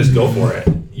want to just go for it.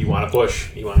 You want to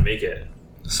push. You want to make it.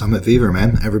 Summit Fever,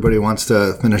 man. Everybody wants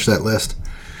to finish that list.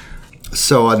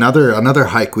 So another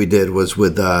hike we did was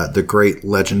with the great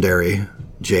legendary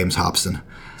James Hobson,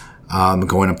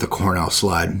 going up the Cornell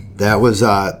Slide. That was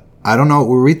I don't know.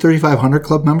 Were we 3,500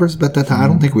 club members at that time? I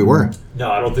don't think we were.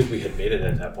 No, I don't think we had made it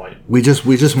at that point. We just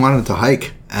wanted to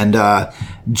hike. And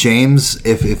James,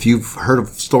 if you've heard of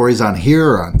stories on here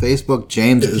or on Facebook,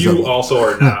 James if is you also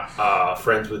are not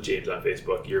friends with James on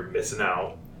Facebook, you're missing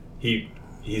out.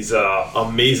 He's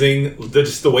amazing.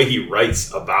 Just the way he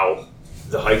writes about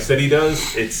the hikes that he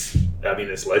does, it's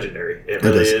legendary. It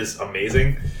really is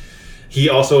amazing. He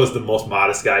also is the most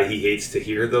modest guy. He hates to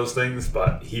hear those things,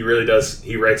 but he really does.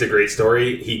 He writes a great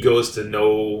story. He goes to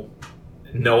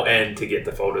no end to get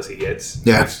the photos he gets.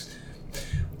 Yeah.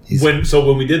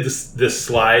 When we did this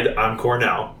slide on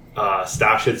Cornell,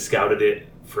 Stash had scouted it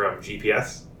from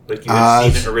GPS. Like you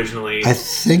had seen it originally. I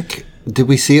think, did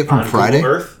we see it from Friday?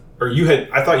 Google Earth? Or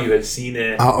I thought you had seen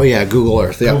it. Oh yeah, Google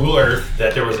Earth. Yeah. Google Earth,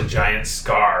 that there was a giant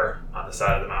scar on the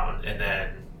side of the mountain, and then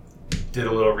did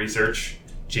a little research.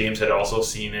 James had also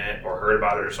seen it or heard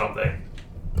about it or something.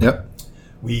 Yep.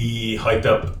 We hiked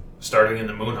up, starting in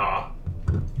the Moonhaw.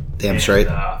 Damn straight.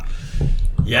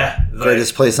 Yeah.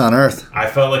 Greatest place on earth. I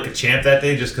felt like a champ that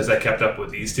day just because I kept up with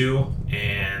these two.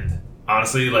 And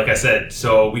honestly, like I said,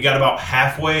 so we got about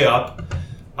halfway up.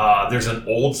 There's an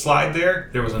old slide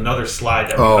there. There was another slide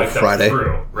that we hiked up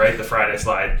through, right? The Friday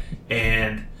slide.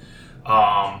 And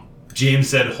James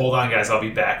said, hold on, guys, I'll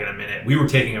be back in a minute. We were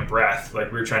taking a breath, like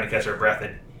we were trying to catch our breath,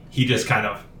 and he just kind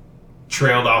of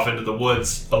trailed off into the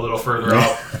woods a little further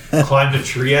up, climbed a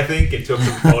tree, I think, and took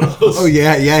some photos. Oh,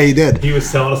 yeah, he did. He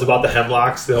was telling us about the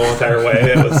hemlocks the whole entire way.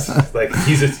 It was like,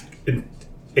 he's an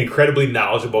incredibly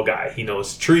knowledgeable guy. He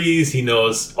knows trees. He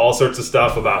knows all sorts of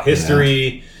stuff about history.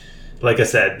 Yeah. Like I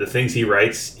said, the things he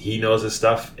writes, he knows his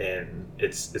stuff, and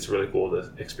it's really cool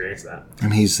to experience that.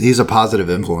 And he's a positive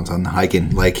influence on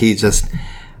hiking. Like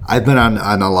I've been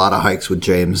on a lot of hikes with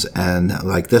James, and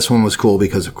like this one was cool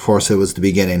because of course it was the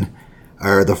beginning,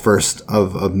 or the first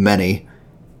of many,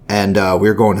 and we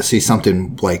were going to see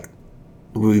something like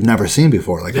we've never seen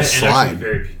before, like a slide. Actually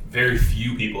very, very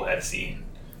few people had seen.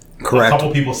 Correct. A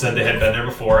couple people said they had been there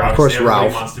before. Of course, everybody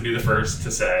Ralph wants to be the first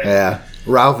to say. Yeah,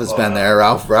 Ralph has been there.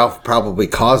 Ralph probably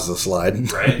caused the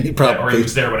slide. Right? He probably, or he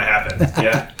was there when it happened.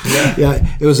 Yeah.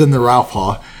 Yeah, it was in the Ralph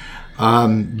Hall.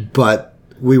 But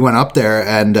we went up there,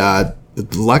 and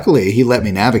luckily he let me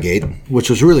navigate,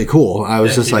 which was really cool. I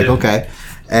was just like, okay.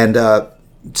 And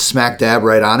smack dab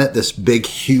right on it, this big,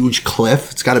 huge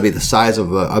cliff. It's got to be the size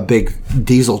of a big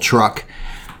diesel truck.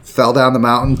 Fell down the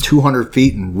mountain 200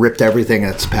 feet and ripped everything in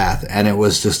its path. And it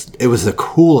was the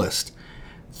coolest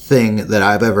thing that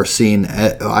I've ever seen.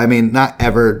 I mean, not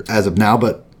ever as of now,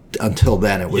 but until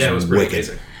then, it was pretty wicked.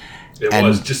 Amazing. It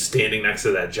was just standing next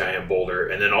to that giant boulder,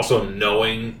 and then also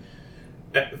knowing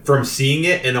from seeing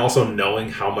it and also knowing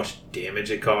how much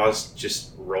damage it caused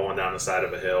just rolling down the side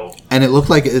of a hill. And it looked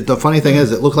like, the funny thing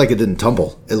is, it looked like it didn't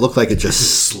tumble. It looked like it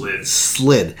just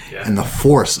slid. Yeah. And the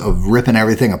force of ripping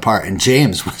everything apart. And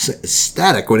James was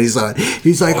ecstatic when he saw it.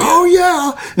 He's like, oh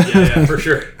yeah. Yeah, for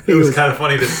sure. It was kind of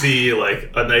funny to see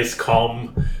like a nice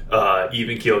calm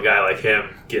even keel guy like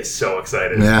him get so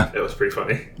excited. Yeah. It was pretty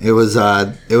funny. It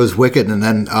was wicked, and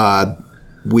then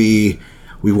we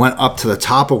went up to the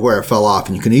top of where it fell off,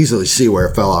 and you can easily see where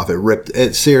it fell off. It ripped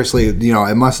it seriously.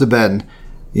 It must have been,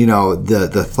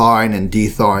 the thawing and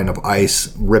de-thawing of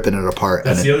ice ripping it apart.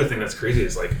 That's the other thing that's crazy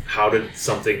is like, how did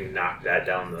something knock that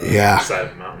down the side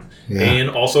of the mountain? Yeah. And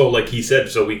also, like he said,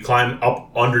 so we climb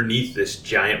up underneath this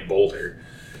giant boulder,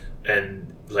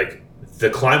 and like the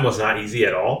climb was not easy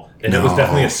at all, and it was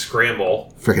definitely a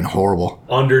scramble. Freaking horrible.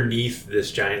 Underneath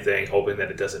this giant thing, hoping that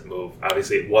it doesn't move.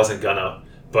 Obviously, it wasn't gonna,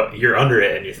 but you're under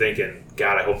it, and you're thinking,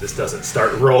 God, I hope this doesn't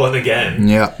start rolling again.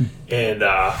 Yeah. And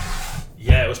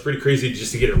it was pretty crazy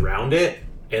just to get around it,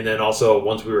 and then also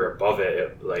once we were above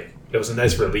it, it was a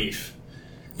nice relief.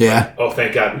 Yeah. Like, oh,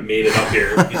 thank God we made it up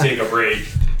here. You take a break,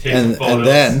 take some photos, and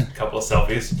then a couple of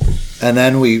selfies, and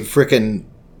then we freaking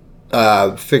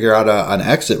figure out an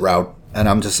exit route. And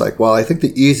I'm just like, well, I think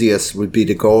the easiest would be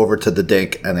to go over to the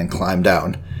dink and then climb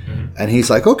down. Mm-hmm. And he's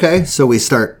like, okay. So we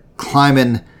start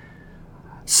climbing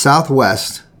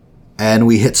southwest, and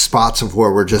we hit spots of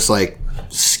where we're just like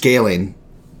scaling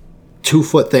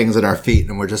 2-foot things at our feet,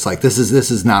 and we're just like, this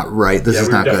is not right. This is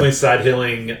not good. Definitely side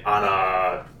hilling on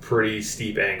a pretty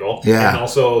steep angle. Yeah. And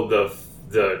also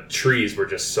the trees were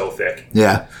just so thick.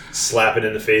 Yeah. Slapping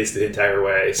in the face the entire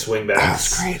way, swing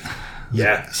backs. That's great.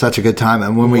 Yeah. Such a good time.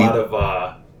 And when a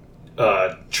lot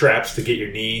of traps to get your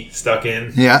knee stuck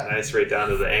in. Yeah. Nice, right down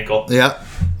to the ankle. Yeah.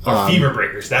 Or femur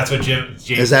breakers. That's what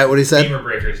James. Is that what he said? Femur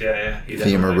breakers. Yeah.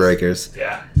 Femur breakers.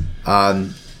 Yeah.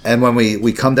 And when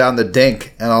we come down the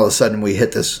dink, and all of a sudden we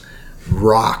hit this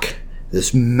rock,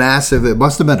 this massive, it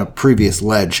must have been a previous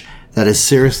ledge that is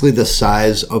seriously the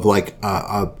size of like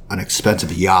an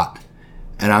expensive yacht.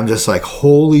 And I'm just like,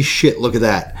 holy shit, look at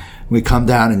that. We come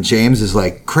down, and James is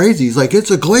like crazy. He's like,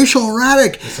 it's a glacial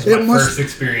erratic. This is my first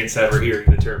experience ever hearing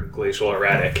the term glacial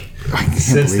erratic.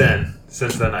 Since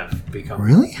then, I've become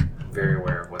very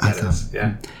aware of what that is.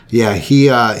 Yeah. Yeah,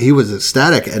 he was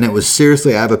ecstatic, and it was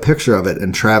seriously, I have a picture of it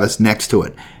and Travis next to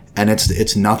it, and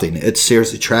it's nothing. It's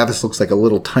seriously, Travis looks like a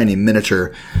little tiny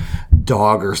miniature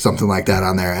dog or something like that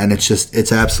on there, and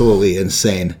it's absolutely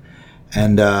insane.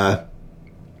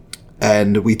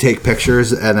 And we take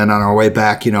pictures, and then on our way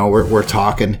back, we're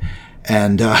talking,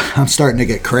 and I'm starting to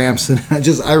get cramps, and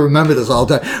I remember this all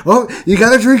the time. Oh, you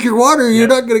got to drink your water. You're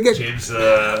not going to get... James,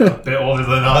 a bit older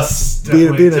than us.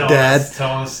 Being a dad.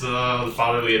 Telling us the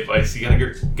fatherly advice. You got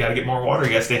to get more water.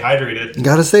 You got to stay hydrated. You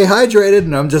got to stay hydrated,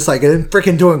 and I'm just like, I'm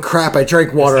freaking doing crap. I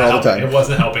drank water all the time. It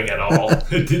wasn't helping at all.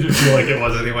 It didn't feel like it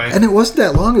was anyway. And it wasn't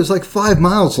that long. It was like 5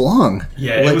 miles long.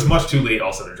 Yeah, it was much too late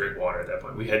also to drink water at that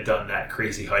point. We had done that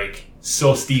crazy hike.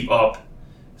 So steep up,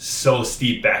 so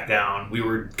steep back down. We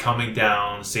were coming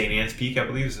down St. Anne's Peak, I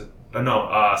believe.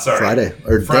 Friday.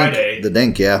 The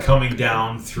Dink, yeah. Coming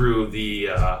down through the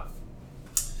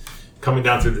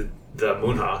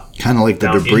Moonha. Kind of like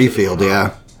the debris field,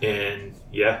 yeah. And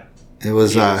yeah, it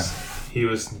was. He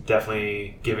was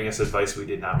definitely giving us advice we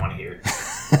did not want to hear.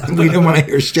 We didn't want to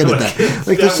hear shit of that.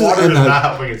 Like, that water is not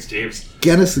helping us, James.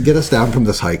 Get us down from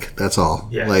this hike. That's all.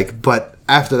 Yeah. But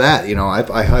after that,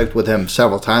 I hiked with him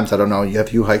several times. I don't know.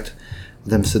 Have you hiked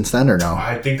with him since then or no?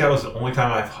 I think that was the only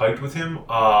time I've hiked with him.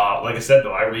 Like I said,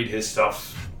 though, I read his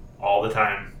stuff all the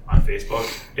time on Facebook.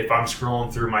 If I'm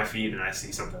scrolling through my feed and I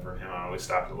see something from him, I always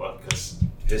stop to look because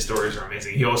his stories are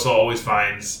amazing. He also always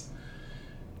finds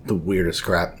the weirdest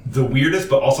crap. The weirdest,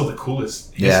 but also the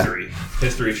coolest history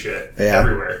shit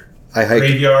everywhere. I hiked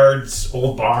graveyards,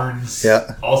 old barns,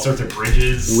 all sorts of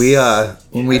bridges. We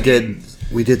when we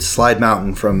did Slide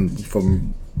Mountain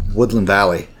from Woodland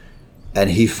Valley,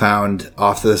 and he found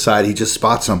off to the side, he just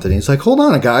spots something. He's like, "Hold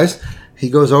on, guys."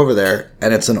 He goes over there,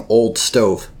 and it's an old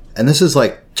stove. And this is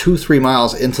like 2-3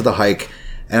 miles into the hike.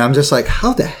 And I'm just like,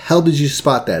 how the hell did you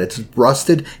spot that? It's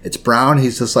rusted. It's brown.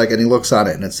 He's just like, and he looks on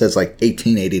it and it says like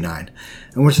 1889.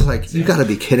 And we're just like, you got to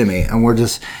be kidding me.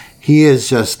 And he is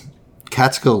just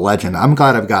Catskill legend. I'm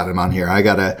glad I've got him on here. I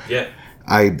got to. Yeah.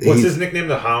 What's his nickname?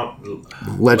 The Hound?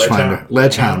 Ledgehound.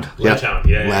 Ledgehound.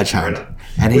 Yeah. Ledgehound. Right,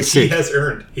 and which he has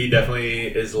earned. He definitely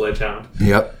is a Ledgehound.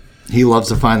 Yep. He loves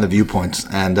to find the viewpoints.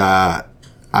 And,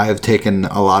 I have taken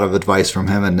a lot of advice from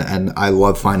him, and I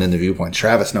love finding the viewpoint.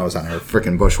 Travis knows on our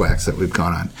freaking bushwhacks that we've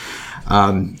gone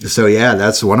on. So yeah,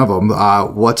 that's one of them.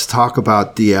 Let's talk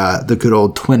about the good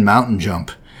old Twin Mountain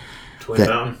jump.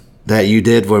 Mountain that you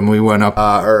did when we went up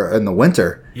or in the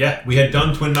winter. Yeah, we had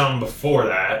done Twin Mountain before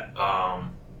that.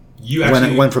 You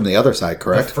actually went from the other side,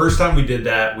 correct? The first time we did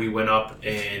that, we went up,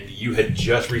 and you had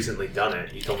just recently done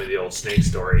it. You told me the old snake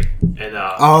story, and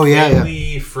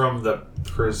family from the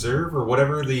preserve or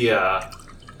whatever the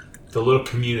the little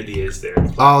community is there.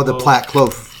 Oh, the Platte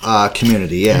Clove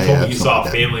community. Yeah, yeah. You saw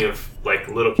a family of like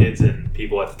little kids and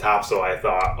people at the top, so I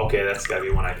thought, okay, that's got to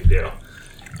be one I could do.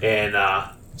 And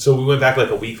so we went back like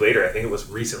a week later. I think it was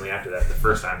recently after that, the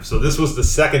first time. So this was the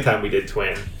second time we did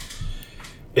Twin.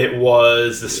 It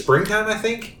was the springtime, I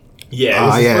think. Yeah, it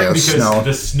was spring because snow.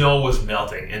 The snow was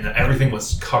melting and everything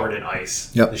was covered in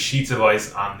ice. Yep. The sheets of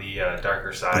ice on the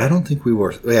darker side. But I don't think we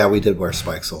wore... Yeah, we did wear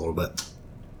spikes a little bit.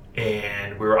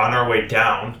 And we were on our way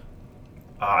down.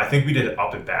 I think we did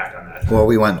up and back on that. Well,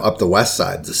 we went up the west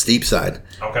side, the steep side.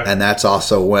 Okay. And that's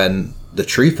also when the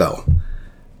tree fell.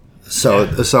 So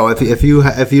if you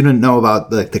didn't know about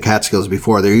the Catskills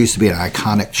before, there used to be an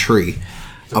iconic tree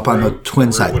up on the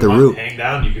Twin side. The root. Hang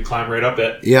down, you could climb right up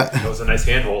it. Yeah. It was a nice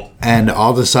handhold. And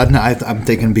all of a sudden, I'm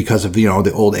thinking because of the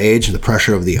old age, the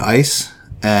pressure of the ice,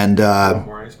 and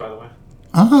More ice, by the way.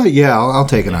 yeah, I'll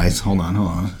take an ice. Hold on.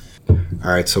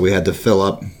 All right, so we had to fill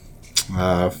up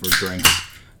for drinks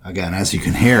again, as you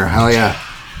can hear. Hell yeah,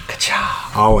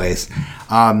 Ka-chow. Always.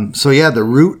 So yeah, the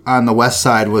route on the west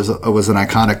side was an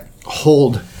iconic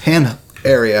hand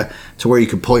area to where you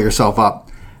could pull yourself up,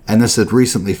 and this had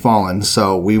recently fallen.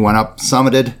 So we went up,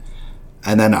 summited,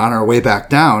 and then on our way back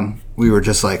down, we were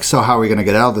just like, so how are we going to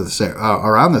get out of this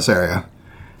around this area?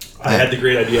 I had the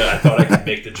great idea. I thought I could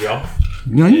make the jump.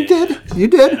 You did.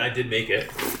 And I did make it.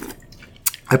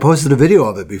 I posted a video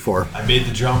of it before. I made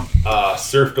the jump,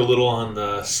 surfed a little on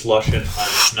the slush and on the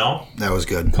snow. That was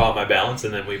good. Caught my balance,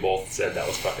 and then we both said that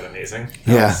was fucking amazing.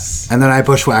 Yeah. And then I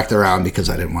bushwhacked around because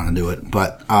I didn't want to do it.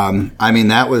 But, I mean,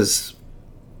 that was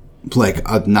like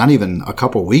not even a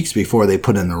couple weeks before they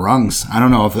put in the rungs. I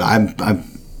don't know if I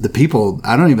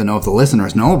don't even know if the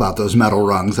listeners know about those metal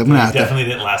rungs. I'm gonna definitely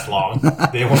didn't last long.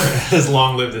 They weren't as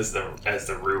long lived as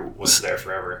the root was there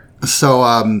forever. So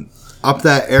up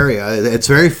that area, it's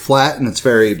very flat and it's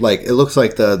very it looks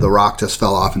like the rock just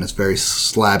fell off and it's very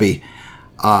slabby.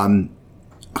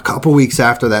 A couple weeks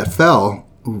after that fell,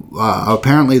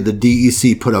 apparently the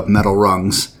DEC put up metal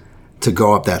rungs to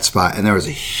go up that spot, and there was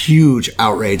a huge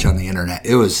outrage on the internet.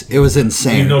 It was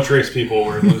insane. No Trace people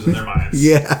were losing their minds.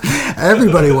 Yeah,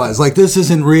 everybody was like, "This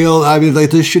isn't real." I mean,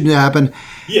 this shouldn't happen.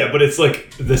 Yeah, but it's like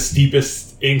the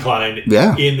steepest incline.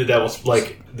 In the Devil's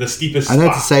the steepest. I'd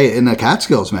have to say in the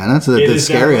Catskills, man, that's the scariest.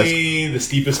 Definitely the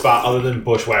steepest spot, other than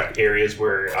bushwhack areas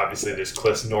where obviously there's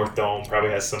cliffs. North Dome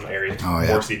probably has some areas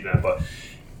more steep than that, but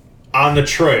on the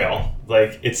trail,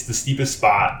 it's the steepest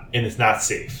spot, and it's not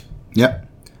safe. Yep.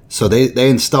 So they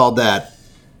installed that,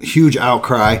 huge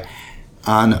outcry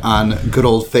on good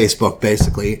old Facebook,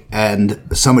 basically, and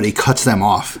somebody cuts them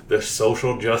off. The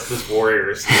social justice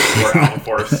warriors were out in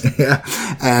force. Yeah,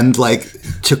 and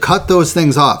to cut those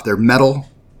things off, they're metal,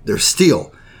 they're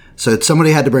steel, so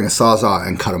somebody had to bring a sawzall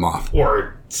and cut them off.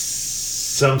 Or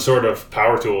some sort of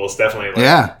power tools, definitely.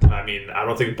 Yeah. I mean, I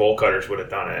don't think bolt cutters would have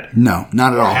done it. No,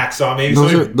 not at all. Hacksaw, maybe.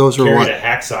 Those are what? A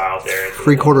hacksaw out there.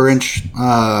 3/4 inch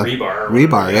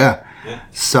rebar. Yeah.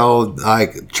 So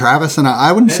Travis and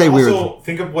I wouldn't say we were. Also,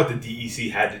 think of what the DEC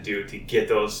had to do to get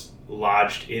those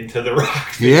lodged into the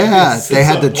rock. Yeah, they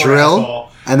had to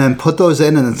drill and then put those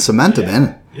in and then cement them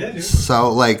in. Yeah, dude.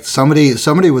 So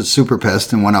somebody was super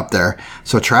pissed and went up there.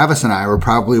 So Travis and I were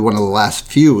probably one of the last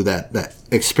few that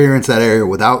experienced that area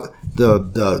without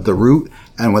the route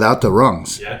and without the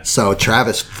rungs. Yeah. So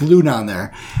Travis flew down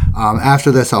there. After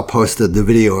this, I'll post the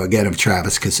video again of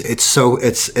Travis because it's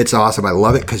awesome. I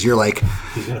love it because you're like,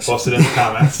 he's gonna post it in the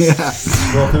comments. Yeah.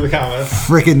 Scroll through the comments.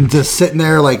 Freaking just sitting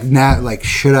there like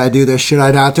should I do this? Should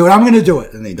I not do it? I'm gonna do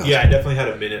it, and he does. Yeah, I definitely had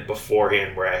a minute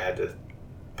beforehand where I had to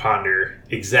ponder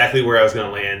exactly where I was gonna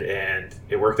land, and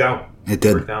it worked out. It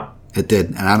did. It did,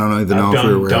 and I don't even know if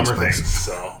we were wearing dumber spikes. things,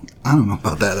 so I don't know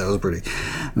about that. That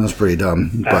was pretty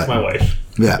dumb. Ask my wife.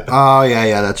 Yeah. Oh,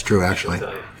 yeah. That's true, actually.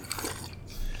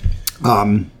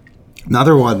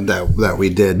 Another one that we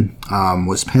did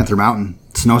was Panther Mountain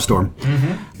Snowstorm.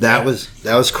 Mm-hmm. That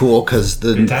was cool because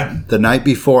the night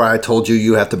before I told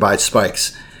you have to buy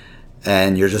spikes,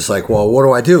 and you're just like, well, what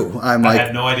do I do? I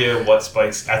had no idea what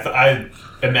spikes. I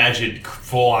imagined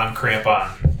full on crampon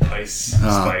ice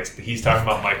spikes, but he's talking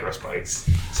about micro spikes.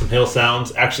 Some hill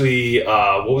sounds. Actually,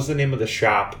 what was the name of the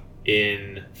shop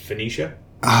in Phoenicia?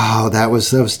 Oh, that was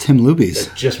Tim Luby's.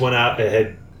 It just went out.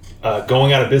 It had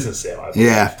going out of business sale. I believe.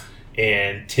 Yeah.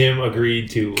 And Tim agreed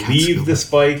to leave the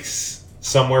spikes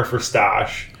somewhere for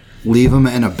stash. Leave them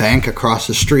in a bank across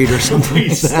the street or something. We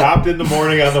stopped in the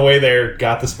morning on the way there,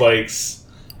 got the spikes,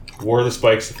 wore the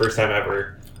spikes the first time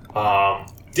ever.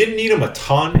 Didn't need them a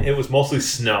ton. It was mostly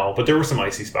snow, but there were some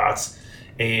icy spots.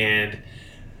 And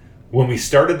when we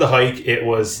started the hike, it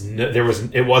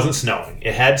wasn't snowing.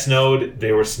 It had snowed.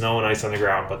 There was snow and ice on the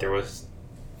ground, but there was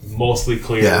mostly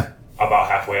clear about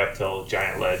halfway up till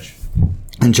Giant Ledge.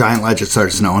 And Giant Ledge, it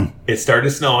started snowing. It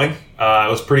started snowing. It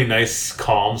was pretty nice,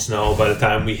 calm snow. By the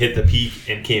time we hit the peak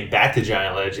and came back to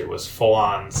Giant Ledge, it was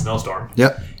full-on snowstorm.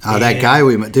 Yep. That guy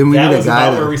we met. Didn't we meet a guy? That was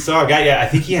about where we saw a guy. Yeah, I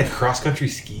think he had cross-country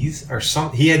skis or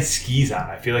something. He had skis on.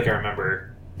 I feel like I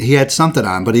remember. He had something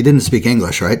on, but he didn't speak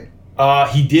English, right?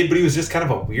 He did, but he was just kind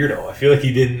of a weirdo. I feel like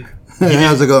he didn't.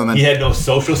 How's it going, man? He had no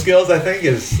social skills, I think,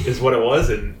 is what it was,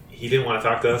 and he didn't want to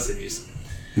talk to us.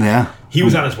 And he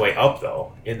was on his way up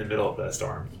though, in the middle of that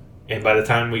storm, and by the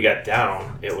time we got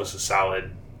down, it was a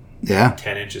solid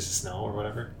 10 inches of snow or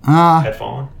whatever had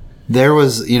fallen. There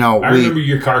was, I remember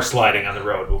your car sliding on the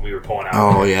road when we were pulling out.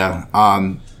 Oh yeah,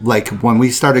 like when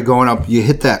we started going up, you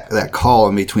hit that call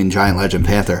in between Giant Ledge and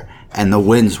Panther, and the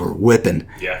winds were whipping.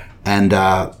 Yeah, and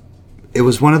it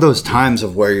was one of those times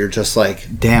of where you're just like,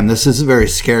 damn, this is very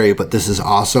scary, but this is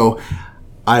also,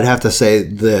 I'd have to say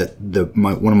that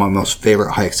one of my most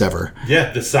favorite hikes ever.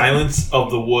 Yeah, the silence of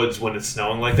the woods when it's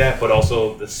snowing like that, but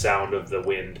also the sound of the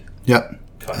wind. Yep.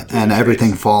 And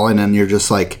everything falling, and you're just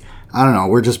like, I don't know,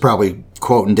 we're just probably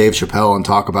quoting Dave Chappelle and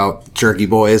talk about Jerky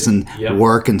Boys and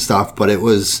work and stuff, but it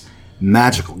was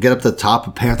magical. Get up to the top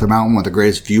of Panther Mountain, one of the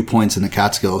greatest viewpoints in the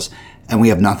Catskills, and we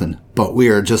have nothing. But we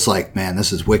are just like, man,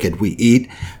 this is wicked. We eat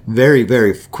very,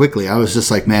 very quickly. I was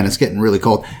just like, man, it's getting really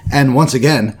cold. And once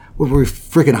again, what were we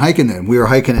freaking hiking in? We were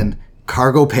hiking in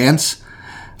cargo pants.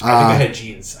 I think I had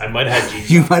jeans. I might have had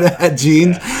jeans. You might have had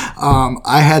jeans. Yeah.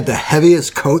 I had the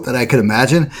heaviest coat that I could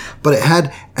imagine, but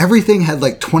everything had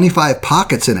like 25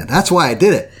 pockets in it. That's why I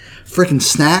did it. Freaking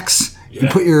snacks. You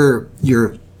put your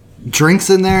drinks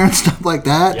in there and stuff like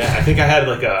that. Yeah, I think I had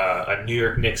like a New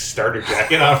York Knicks starter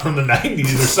jacket out from the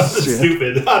 90s or something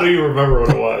stupid. I don't even remember what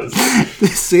it was.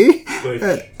 See?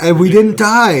 And we didn't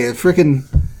die. Freaking...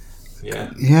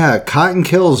 Yeah, cotton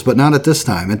kills, but not at this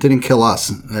time. It didn't kill us.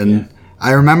 And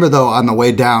I remember, though, on the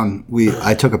way down,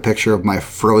 I took a picture of my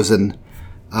frozen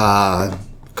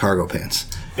cargo pants.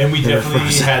 And we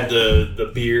definitely had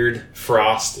the beard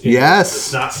frost. Yes. The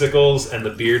snot sickles and the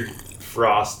beard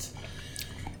frost.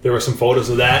 There were some photos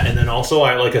of that. And then also,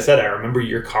 like I said, I remember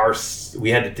your car, we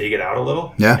had to dig it out a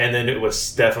little. Yeah. And then it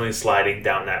was definitely sliding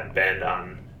down that bend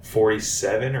on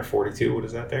 47 or 42. What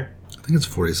is that there? I think it's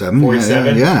 47.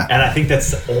 47. Yeah. And I think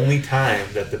that's the only time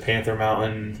that the Panther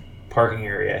Mountain parking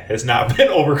area has not been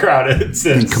overcrowded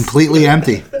since. And completely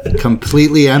empty.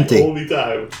 Completely empty. The only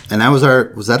time. And that was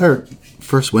that our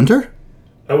first winter?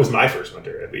 That was my first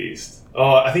winter, at least.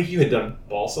 I think you had done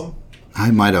Balsam. I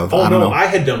might have. Oh, I don't know. I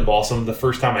had done Balsam the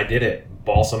first time I did it.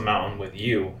 Balsam Mountain with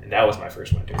you, and that was my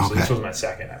first winter. So this was my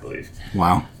second, I believe.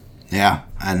 Wow. Yeah.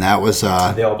 And that was...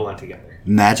 they all blend together.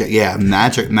 Magic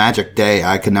day.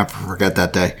 I can never forget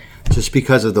that day, just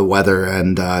because of the weather,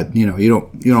 and you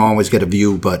don't always get a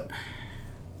view, but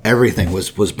everything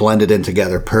was blended in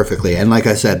together perfectly. And like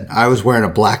I said, I was wearing a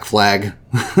Black Flag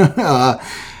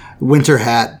winter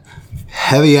hat,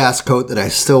 heavy ass coat that I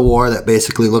still wore that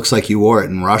basically looks like you wore it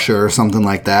in Russia or something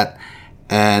like that.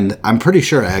 And I'm pretty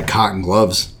sure I had cotton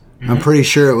gloves. Mm-hmm. I'm pretty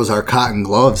sure it was our cotton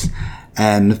gloves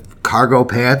and cargo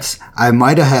pants. I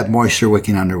might have had moisture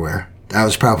wicking underwear. That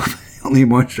was probably the only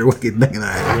moisture wicking thing that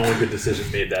I had. The only good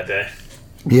decision made that day.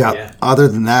 Yeah. Other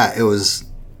than that, it was,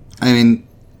 I mean,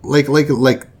 like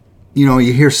you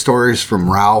hear stories from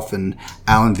Ralph and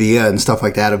Alan Villa and stuff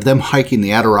like that of them hiking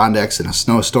the Adirondacks in a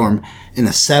snowstorm in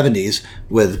the 70s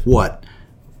with what?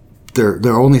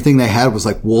 Their only thing they had was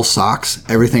like wool socks.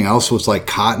 Everything else was like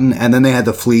cotton, and then they had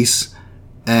the fleece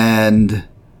and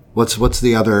what's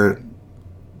the other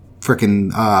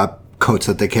freaking coats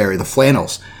that they carry? The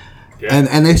flannels. Yeah.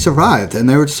 And they survived, and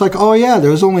they were just like, oh yeah,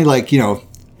 there was only like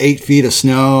 8 feet of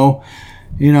snow,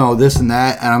 this and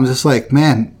that, and I'm just like,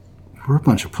 man, we're a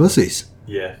bunch of pussies.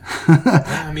 Yeah.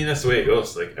 I mean, that's the way it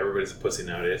goes. Like, everybody's a pussy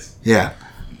nowadays. Yeah,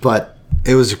 but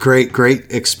it was a great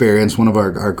experience. One of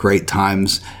our great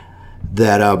times.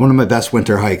 That one of my best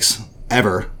winter hikes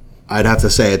ever. I'd have to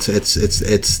say it's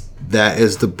that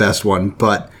is the best one.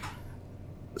 But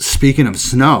speaking of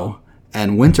snow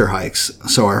and winter hikes,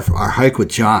 so our hike with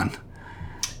John.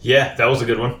 Yeah, that was a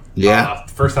good one. Yeah.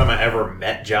 First time I ever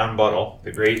met John Buttle,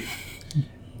 the great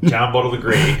John Buttle the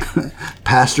Great.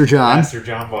 Pastor John. Pastor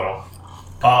John Buttle.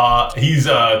 He's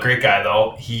a great guy,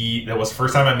 though. That was the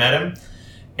first time I met him,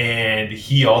 and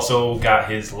he also got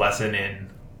his lesson in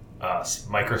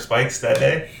microspikes that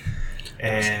day,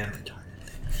 and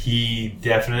he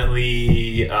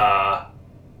definitely I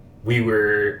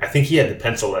think he had the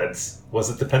pencil leads.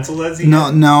 Was it the pencil leads?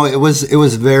 No, it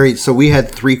was very, so we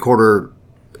had 3/4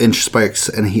 inch spikes,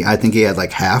 and I think he had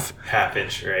like half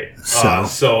inch, right? So-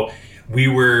 So we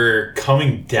were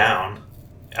coming down.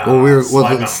 Well,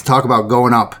 let's talk about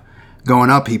going up. Going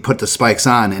up, he put the spikes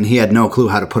on, and he had no clue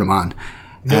how to put them on.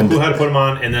 No clue how to put him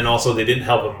on, and then also they didn't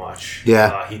help him much.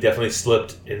 Yeah. He definitely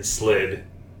slipped and slid.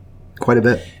 Quite a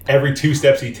bit. Every 2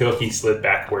 steps he took, he slid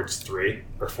backwards 3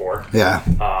 or 4. Yeah.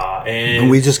 And And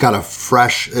we just got a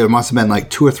fresh, it must have been like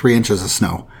 2 or 3 inches of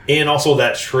snow. And also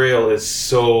that trail is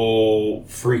so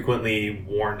frequently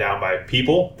worn down by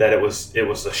people that it was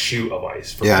a chute of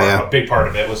ice. Yeah. A big part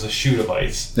of it was a chute of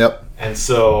ice. Yep. And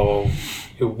so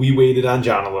we waited on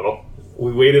John a little.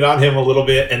 We waited on him a little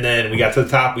bit, and then we got to the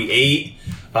top. We ate.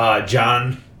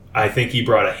 John, I think he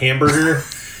brought a hamburger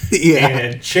Yeah.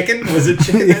 and chicken. Was it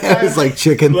chicken that Yeah, time? it was like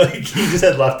chicken. Like, he just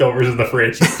had leftovers in the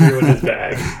fridge. He threw in his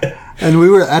bag. And we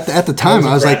were at the time,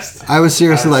 I was impressed.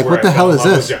 seriously like, what the hell is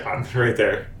this? John, right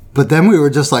there. But then we were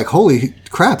just like, holy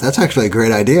crap, that's actually a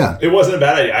great idea. It wasn't a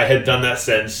bad idea. I had done that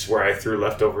since, where I threw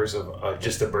leftovers of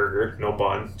just a burger, no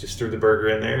bun. Just threw the burger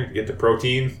in there to get the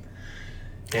protein.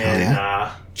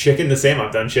 And chicken, the same.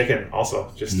 I've done chicken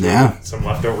also. Just threw some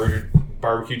leftover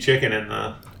barbecue chicken in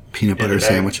the Peanut butter bag.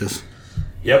 sandwiches.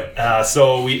 Yep.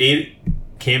 So we ate,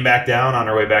 came back down. On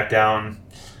our way back down,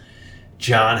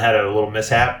 John had a little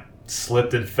mishap,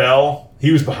 slipped and fell.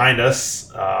 He was behind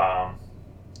us.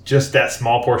 Just that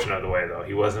small portion of the way, though.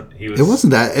 He was. It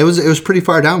wasn't that. It was pretty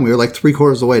far down. We were like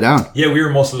 3/4 of the way down. Yeah, we were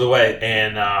most of the way,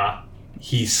 and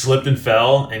he slipped and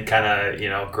fell and kind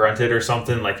of grunted or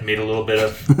something, like made a little bit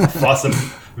of fuss,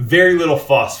 very little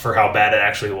fuss for how bad it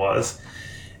actually was.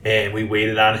 And we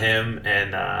waited on him,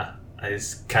 and I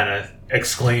just kind of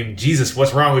exclaimed, "Jesus,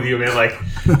 what's wrong with you?" And they're like,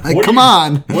 Like, come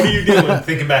on. What are you doing?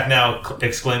 Thinking back now,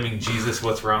 exclaiming, "Jesus,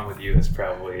 what's wrong with you?" is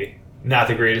probably not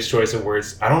the greatest choice of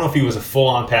words. I don't know if he was a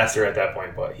full-on pastor at that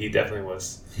point, but he definitely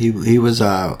was. He wasn't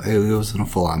a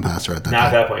full-on pastor at that Not time.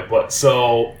 at that point, but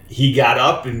so he got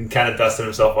up and kind of dusted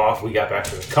himself off. We got back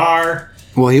to the car.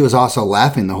 Well, he was also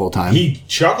laughing the whole time. He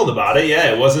chuckled about it.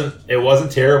 Yeah, it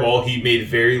wasn't terrible. He made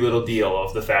very little deal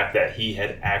of the fact that he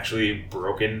had actually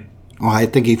broken I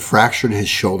think he fractured his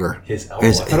shoulder. his elbow.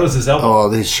 I thought it was his elbow. Oh,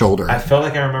 his shoulder. I felt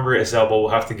like I remember his elbow. We'll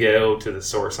have to go to the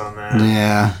source on that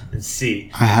Yeah. and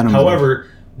see. I had him. However,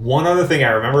 one other thing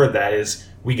I remember of that is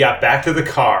we got back to the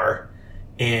car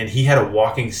and he had a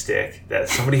walking stick that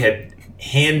somebody had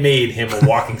handmade him a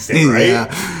walking stick, right?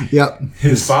 Yeah. Yep.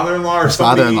 His father-in-law or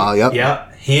something. father-in-law, yep.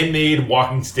 Yeah. Handmade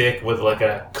walking stick with like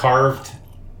a carved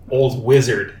old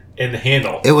wizard in the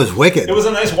handle. It was wicked. It was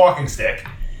a nice walking stick.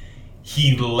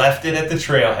 He left it at the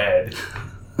trailhead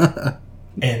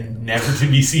and never to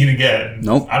be seen again.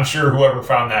 Nope. I'm sure whoever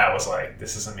found that was like,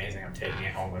 "This is amazing. I'm taking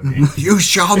it home with me." You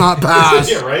shall not pass.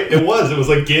 Yeah, right? It was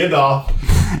like Gandalf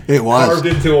It was. carved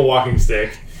into a walking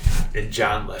stick. And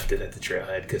John left it at the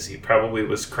trailhead because he probably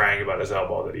was crying about his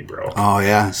elbow that he broke. Oh,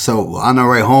 yeah. So on our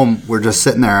way home, we're just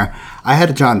sitting there. I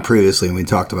had John previously, and we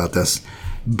talked about this.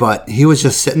 But he was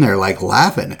just sitting there, like,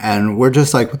 laughing. And we're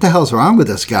just like, what the hell's wrong with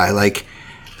this guy? Like,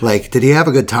 did he have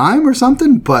a good time or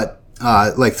something? But,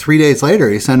 like, 3 days later,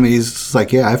 he sent me, he's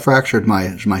like, yeah, I fractured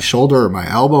my shoulder or my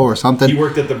elbow or something. He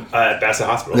worked at the Bassett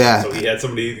Hospital. Yeah. So he had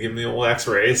somebody give him the old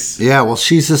x-rays. Yeah, well,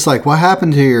 she's just like, what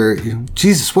happened to your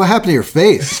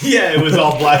face? Yeah, it was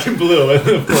all black and blue. And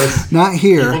of course, Not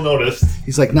people here. noticed.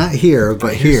 He's like, not here,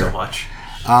 but Here's here. so much.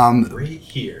 Right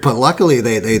here. But luckily,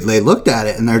 they looked at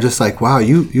it and they're just like, "Wow,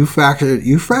 you fractured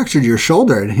your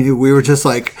shoulder." And we were just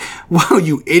like, "Wow,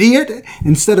 you idiot!"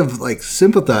 Instead of like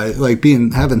sympathize, like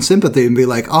having sympathy and be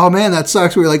like, "Oh man, that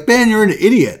sucks." We were like, "Man, you're an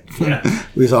idiot." Yeah.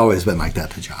 We've always been like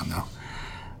that to John, though.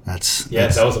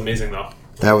 That was amazing, though.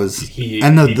 That was He the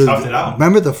toughed it out.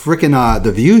 remember the freaking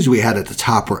the views we had at the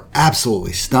top were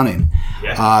absolutely stunning.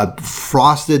 Yeah.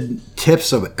 Frosted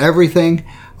tips of everything.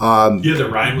 The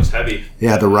Rhine was heavy.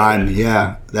 Yeah, the Rhine.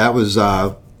 Yeah, that was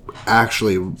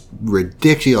actually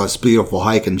ridiculous, beautiful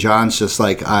hike. And John's just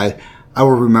like, I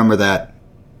will remember that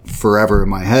forever in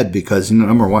my head because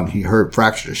number one, he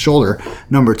fractured his shoulder.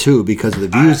 Number two, because of the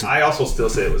views. I also still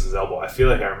say it was his elbow. I feel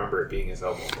like I remember it being his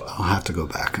elbow. But I'll have to go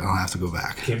back.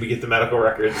 can we get the medical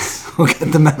records? We'll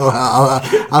get the medal.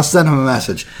 I'll send him a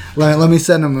message. Let me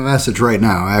send him a message right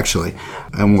now, actually,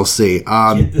 and we'll see.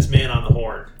 Get this man on the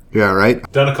horn. Yeah, right.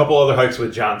 Done a couple other hikes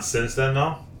with John since then,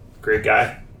 though. Great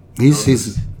guy.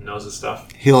 He's Knows his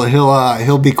stuff.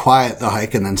 he'll be quiet the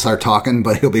hike and then start talking,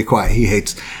 but he'll be quiet. He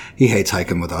hates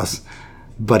hiking with us,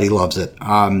 but he loves it.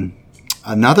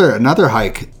 Another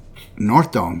hike,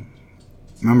 North Dome.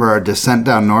 Remember our descent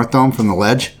down North Dome from the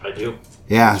ledge? I do.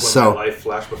 Yeah. That's when So my life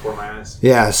flashed before my eyes.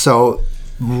 yeah. So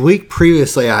week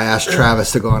previously, I asked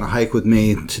Travis to go on a hike with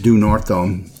me to do North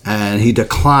Dome, and he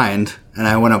declined, and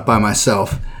I went up by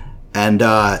myself. And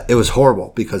it was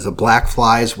horrible because the black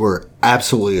flies were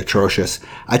absolutely atrocious.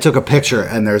 I took a picture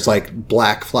and there's like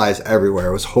black flies everywhere.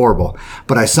 It was horrible.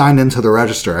 But I signed into the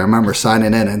register. I remember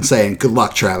signing in and saying, "Good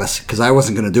luck, Travis," because I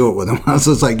wasn't going to do it with him. I was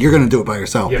just like, "You're going to do it by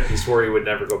yourself." Yep, he swore he would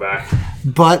never go back.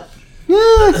 But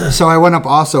so I went up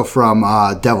also from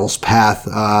Devil's Path,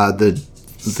 the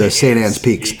St. Anne's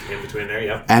Peaks. In between there,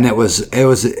 yeah. And it was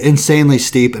insanely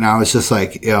steep, and I was just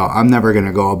like, I'm never going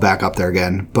to go back up there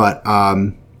again. But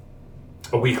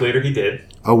a week later, he did.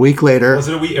 A week later. Was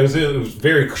it a week? It was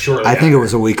very shortly. I think it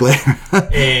was a week later.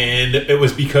 And it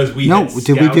was because we had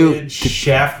scouted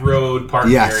Shaft Road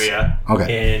parking area.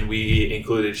 Okay. And we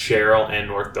included Sherrill and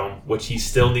North Dome, which he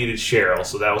still needed Sherrill.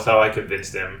 So that was how I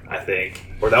convinced him, I think.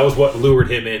 Or that was what lured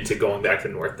him into going back to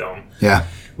North Dome. Yeah.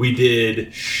 We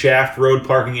did Shaft Road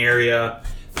parking area,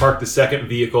 parked the second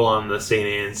vehicle on the St.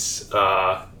 Anne's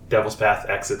Devil's Path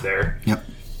exit there. Yep.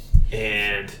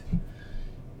 And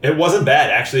it wasn't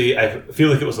bad, actually. I feel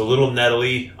like it was a little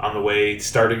nettly on the way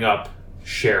starting up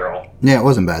Sherrill. Yeah, it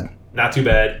wasn't bad. Not too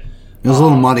bad. It was a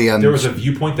little muddy. There was a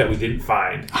viewpoint that we didn't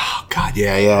find. Oh God,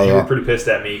 yeah. You were pretty pissed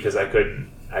at me because I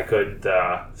couldn't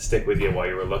stick with you while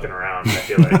you were looking around. I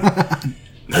feel like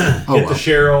hit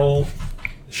the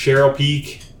Sherrill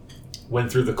Peak,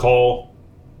 went through the Col,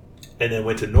 and then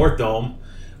went to North Dome.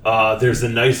 There's a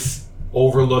nice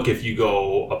overlook if you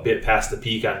go a bit past the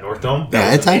peak on North Dome.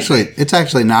 Yeah, it's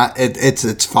actually not.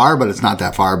 It's far, but it's not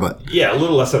that far. But yeah, a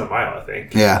little less than a mile, I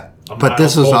think. Yeah, but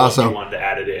this was also you wanted to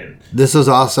add it in. This was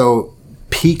also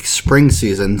peak spring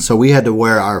season, so we had to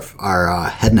wear our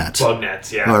head nets. Bug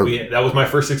nets, yeah. That was my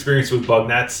first experience with bug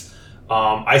nets.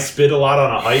 I spit a lot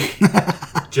on a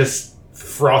hike, just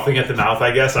frothing at the mouth.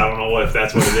 I guess I don't know if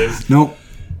that's what it is. Nope.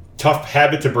 Tough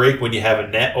habit to break when you have a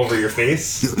net over your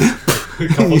face. A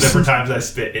couple different times I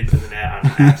spit into the net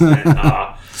on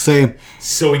accident. Same.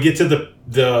 So we get to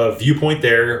the viewpoint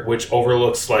there, which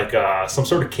overlooks like some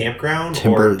sort of campground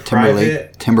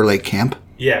Timberlake Camp.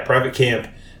 Yeah, private camp.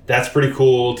 That's pretty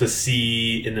cool to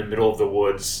see in the middle of the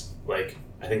woods. Like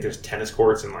I think there's tennis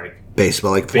courts and like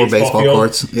four baseball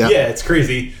courts. Yeah, it's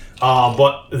crazy.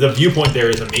 But the viewpoint there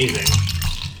is amazing.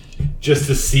 Just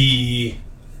to see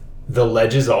the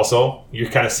ledges also. You're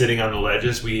kind of sitting on the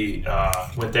ledges. We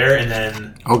went there and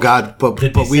then but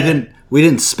we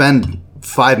didn't spend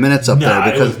 5 minutes up there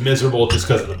because it was miserable just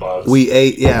because of the bugs. We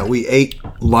ate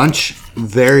lunch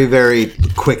very, very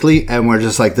quickly, and we're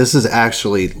just like, this is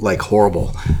actually like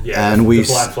horrible. Yeah, and the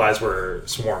black flies were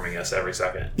swarming us every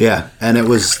second. Yeah, and it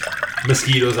was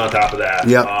mosquitoes on top of that.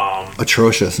 Yep,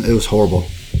 atrocious. It was horrible.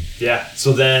 Yeah.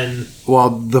 So then, well,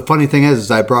 the funny thing is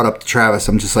I brought up to Travis.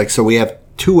 I'm just like, so we have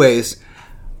 2 ways.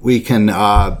 We can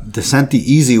descend the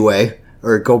easy way,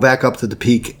 or go back up to the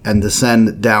peak and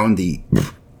descend down the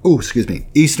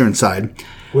eastern side,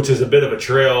 which is a bit of a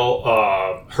trail,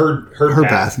 herd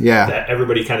path, yeah, that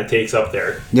everybody kind of takes up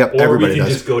there. Yep, or everybody we can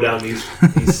does. just go down these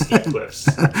steep cliffs.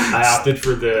 I opted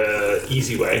for the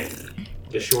easy way,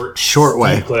 the short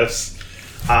way cliffs.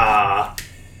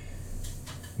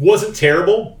 Wasn't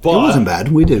terrible, but it wasn't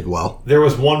bad. We did well. There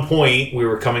was one point we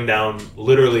were coming down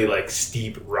literally like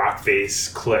steep rock face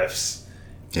cliffs.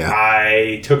 Yeah,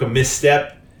 I took a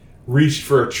misstep, reached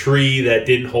for a tree that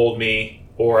didn't hold me,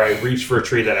 or I reached for a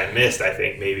tree that I missed, I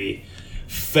think maybe,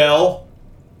 fell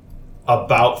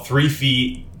about 3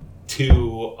 feet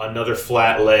to another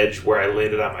flat ledge where I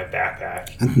landed on my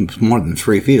backpack. It's more than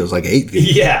 3 feet. It was like 8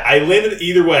 feet. Yeah, I landed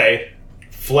either way,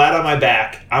 flat on my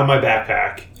back, on my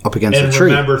backpack. Up against a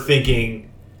tree. And remember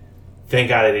thinking, thank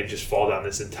God I didn't just fall down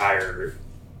this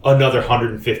another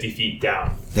 150 feet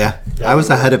down. Yeah, I was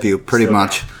ahead of you pretty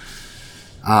much.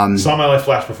 Saw my life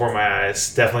flash before my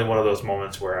eyes. Definitely one of those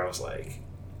moments where I was like,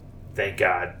 thank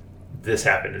God this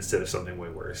happened instead of something way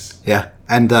worse. Yeah,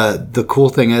 and the cool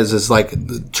thing is like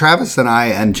Travis and I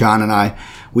and John and I,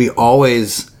 we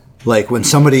always, like when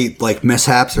somebody like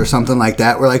mishaps or something like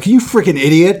that, we're like, you freaking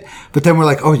idiot. But then we're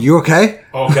like, oh, you okay?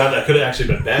 Oh God, that could have actually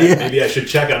been bad. Yeah. Maybe I should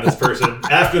check on this person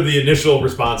after the initial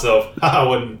response of,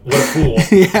 what a fool.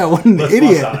 Yeah, what an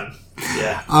idiot. On him.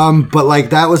 Yeah. But like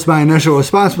that was my initial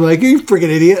response. We're like, you freaking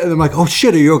idiot. And I'm like, oh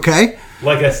shit, are you okay?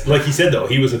 Like he said though,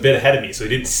 he was a bit ahead of me, so he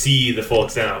didn't see the full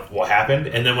extent of what happened.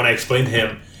 And then when I explained to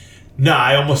him, nah,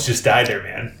 I almost just died there,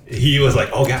 man. He was like,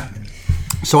 oh God.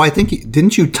 So I think,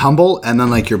 didn't you tumble and then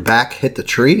like your back hit the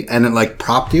tree and it like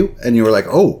propped you and you were like,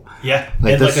 oh. Yeah,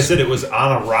 like like I said, it was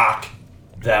on a rock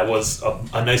that was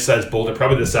a nice sized boulder,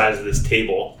 probably the size of this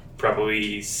table,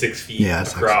 probably 6 feet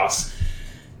across.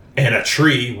 And a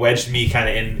tree wedged me kind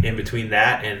of in between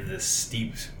that and the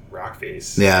steep rock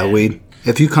face. Yeah, And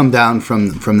if you come down from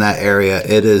that area,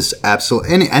 it is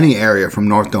absolutely any area from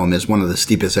North Dome is one of the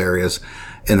steepest areas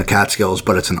in the Catskills,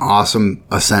 but it's an awesome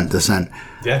descent.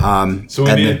 Yeah. So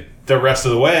we made it the rest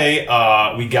of the way.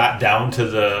 We got down to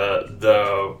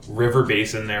the river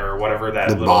basin there, or whatever that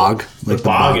little bog, the like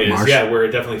bog the is. marsh. Yeah, where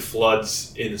it definitely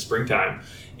floods in the springtime,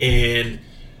 and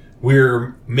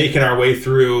we're making our way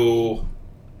through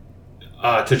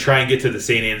to try and get to the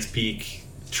St. Anne's Peak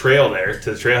trail there,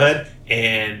 to the trailhead,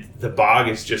 and the bog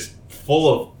is just full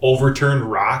of overturned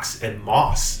rocks and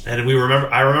moss. And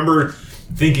I remember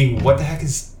thinking, what the heck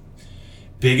is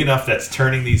big enough that's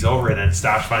turning these over? And then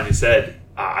Stosh finally said,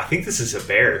 I think this is a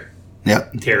bear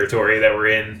territory that we're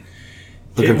in.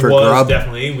 Looking It for was grub.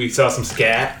 definitely. We saw some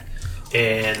scat,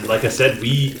 and like I said,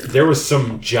 there was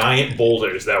some giant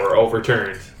boulders that were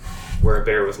overturned where a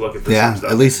bear was looking for some stuff.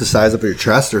 At least the size of your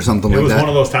chest or something It like was that. one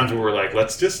of those times where we're like,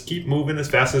 let's just keep moving as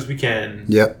fast as we can.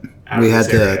 Yep. out We of had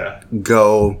this to area.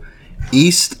 go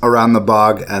east around the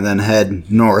bog and then head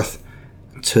north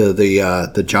to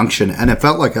the junction, and it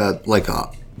felt like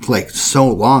so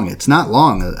long. It's not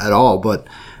long at all, but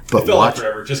It felt like watch,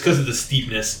 forever just because of the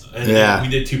steepness. And Yeah. we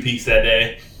did 2 peaks that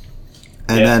day.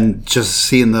 and yeah. then just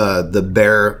seeing the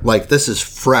bear, like this is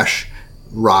fresh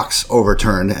rocks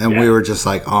overturned, and we Yeah. were just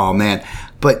like, oh man.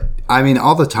 But I mean,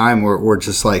 all the time we're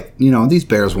just like, these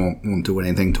bears won't do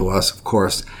anything to us. Of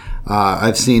course,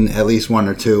 I've seen at least one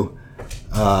or two.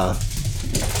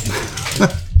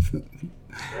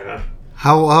 Right on.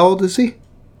 How old is he?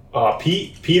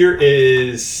 Peter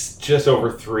is just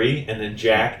over 3, and then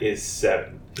Jack is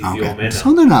 7. He's the old man So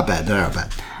now. they're not bad. They're not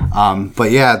bad.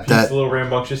 But yeah, He's that. a little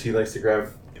rambunctious. He likes to grab.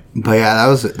 But yeah,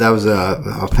 that was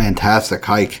a fantastic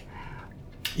hike.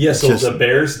 Yeah, so Just- the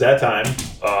bears that time,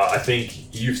 I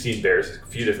think you've seen bears a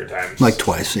few different times. Like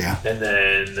twice, yeah. And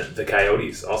then the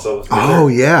coyotes also. Oh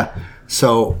yeah.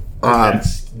 So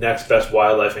Next best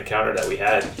wildlife encounter that we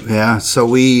had. yeah, so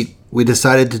we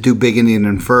decided to do Big Indian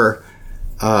and Fur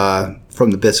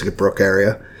from the Biscuit Brook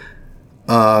area.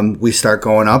 We start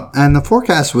going up, and the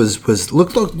forecast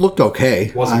looked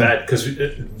okay. Wasn't bad because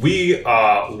we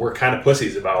were kind of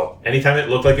pussies about anytime it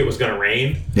looked like it was going to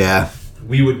rain, Yeah,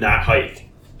 we would not hike.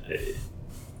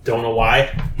 Don't know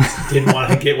why. Didn't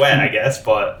want to get wet, I guess,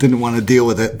 but didn't want to deal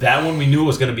with it. that one we knew it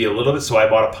was going to be a little bit, so I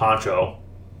bought a poncho.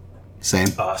 Same.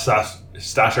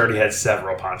 Stash already had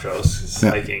several ponchos. His Yeah.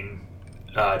 hiking,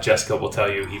 Jessica will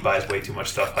tell you he buys way too much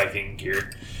stuff hiking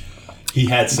gear. He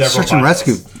had several Search and ponchos.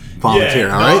 rescue volunteer.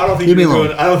 Yeah, all no, right, I don't think leave me you were alone.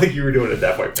 doing. I don't think you were doing it at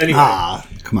that point. Anyway,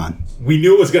 Come on. we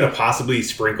knew it was going to possibly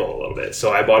sprinkle a little bit,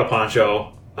 so I bought a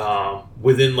poncho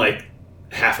within like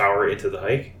half hour into the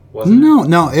hike. Wasn't it?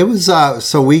 No, it was.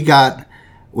 So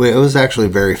it was actually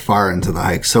very far into the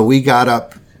hike. So we got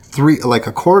up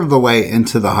a quarter of the way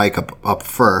into the hike up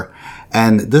Fur,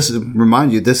 and this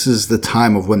is the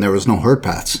time of when there was no herd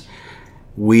paths.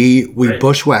 We Right.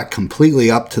 bushwhacked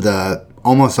completely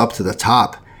almost up to the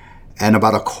top, and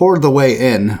about a quarter of the way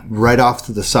in, right off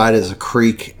to the side is a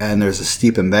creek, and there's a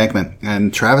steep embankment.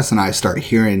 And Travis and I start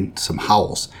hearing some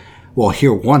howls. Well,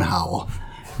 hear one howl.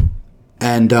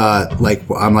 And I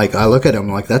look at him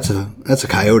like that's a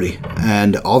coyote,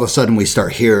 and all of a sudden we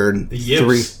start hearing The yips.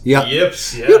 3. Yep. The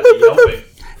yips. Yeah. The yelping.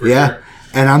 For Yeah. sure.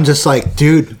 And I'm just like,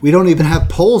 dude, we don't even have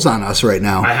poles on us right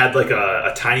now. I had like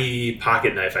a tiny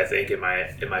pocket knife, I think, in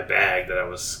my bag that I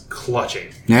was clutching.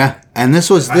 Yeah. And this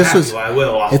was If I have to, I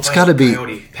will. I'll it's fight gotta a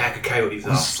be- pack of coyotes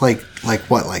off. it's like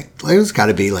what? Like it was got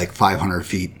to be like 500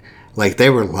 feet. Like they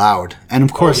were loud, and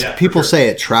of course yeah, for people sure. say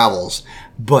it travels,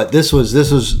 but this was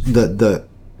the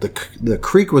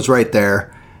creek was right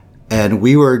there, and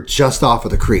we were just off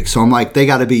of the creek. So I'm like, they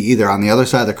got to be either on the other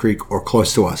side of the creek or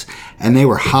close to us. And they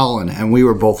were howling, and we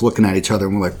were both looking at each other,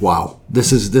 and we're like, wow,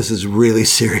 this is really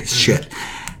serious shit.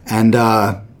 And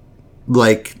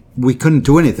like we couldn't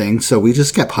do anything, so we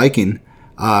just kept hiking.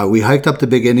 We hiked up to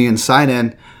Big Indian, signed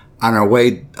in on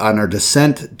our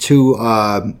descent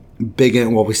to Big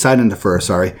Indian. Well, we signed into Fur,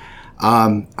 sorry.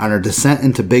 On our descent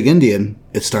into Big Indian,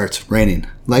 it starts raining,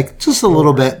 like just a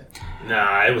little bit.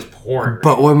 Nah, it was pouring.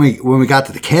 But when we got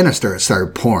to the canister, it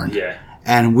started pouring. Yeah.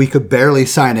 And we could barely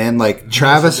sign in. Like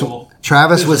Travis Miserable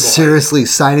was hike. seriously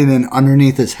signing in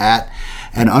underneath his hat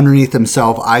and underneath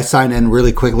himself. I signed in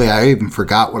really quickly. I even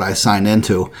forgot what I signed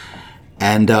into.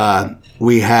 And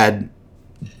we had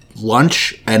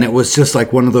lunch, and it was just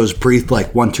like one of those brief,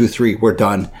 like 1, 2, 3, we're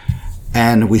done.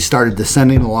 And we started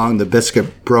descending along the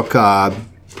Biscuit Brook. I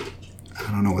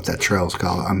don't know what that trail is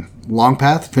called. Long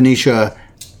Path, Phoenicia.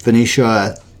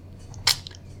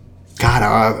 God,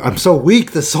 I'm so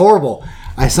weak. This is horrible.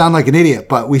 I sound like an idiot.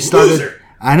 But we started. Loser.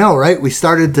 I know, right? We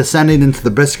started descending into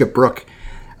the Biscuit Brook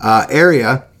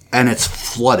area, and it's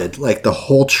flooded. Like the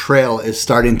whole trail is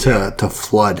starting to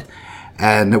flood,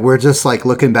 and we're just like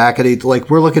looking back at each, like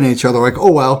we're looking at each other like,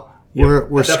 oh well, we're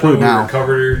At that screwed point, now. We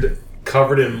were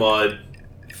covered in mud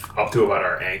up to about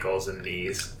our ankles and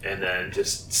knees, and then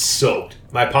just soaked.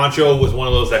 My poncho was one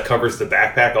of those that covers the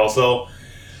backpack also.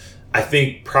 I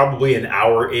think probably an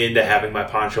hour into having my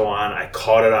poncho on, I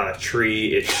caught it on a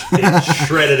tree. It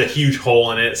shredded a huge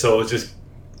hole in it, so it was just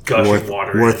gushing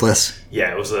water. Worthless.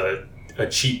 Yeah, it was a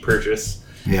cheap purchase.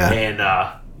 Yeah. And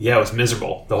it was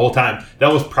miserable the whole time.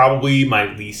 That was probably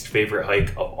my least favorite hike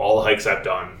of all the hikes I've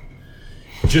done.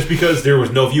 Just because there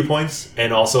was no viewpoints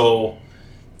and also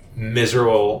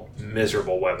miserable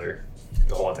weather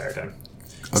the whole entire time.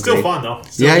 Still Agreed. fun though.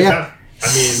 Still Yeah, a good yeah. time. I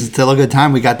mean, Still a good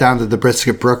time. We got down to the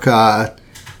Brisket Brook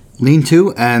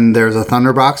lean-to, and there's a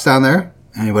Thunderbox down there.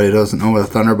 Anybody who doesn't know what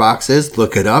a Thunderbox is,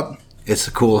 look it up. It's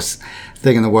the coolest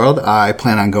thing in the world. I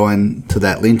plan on going to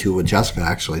that lean-to with Jessica,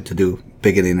 actually, to do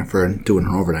Big Indian for doing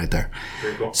an overnight there.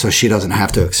 very cool. So she doesn't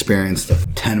have to experience the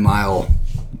 10-mile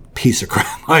piece of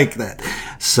crap like that.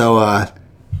 So,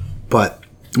 but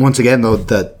once again, though,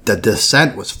 the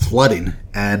descent was flooding,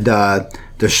 and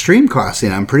the stream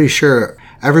crossing, I'm pretty sure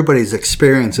everybody's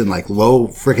experiencing like low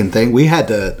freaking thing. We had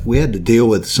to deal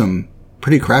with some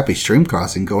pretty crappy stream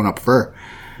crossing going up Fur,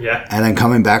 Yeah. and then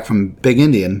coming back from Big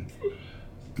Indian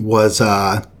was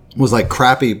like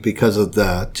crappy because of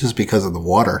the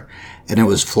water, and it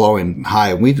was flowing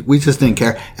high. We just didn't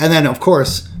care. And then of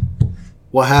course,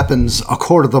 what happens a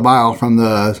quarter of the mile from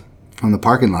the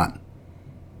parking lot?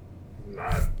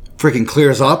 Freaking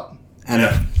clears up, and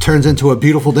Yeah. it turns into a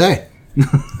beautiful day.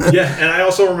 Yeah, and I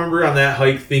also remember on that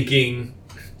hike thinking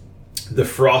the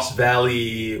Frost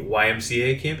Valley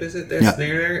YMCA camp, is it? That's Yeah.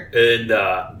 near there?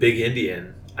 And Big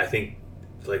Indian. I think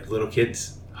like little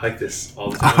kids hike this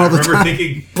all the time. All I the remember time.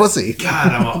 thinking, Pussy.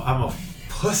 God, I'm a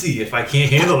pussy if I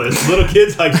can't handle this. Little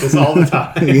kids hike this all the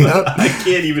time. Yep. I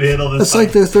can't even handle this. It's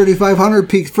like their 3,500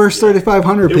 peak, first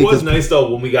 3,500 It peak. was is- nice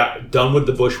though when we got done with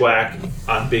the bushwhack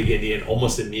on Big Indian,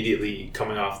 almost immediately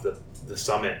coming off the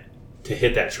summit to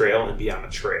hit that trail and be on a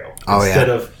trail Oh, instead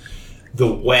yeah. of the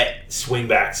wet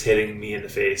swingbacks hitting me in the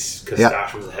face because Yeah.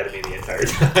 Josh was ahead of me the entire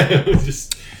time. It was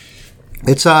just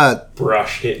It's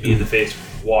brush hit me in the face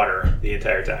with water the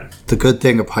entire time. the good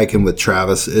thing of hiking with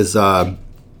Travis is on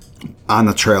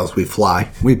the trails we fly.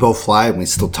 We both fly and we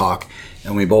still talk,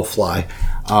 and we both fly.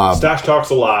 Stash talks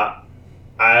a lot.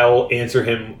 I'll answer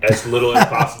him as little as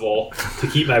possible to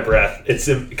keep my breath. It's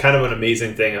kind of an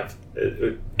amazing thing. Of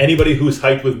anybody who's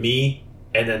hiked with me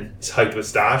and then hiked with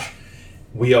Stash,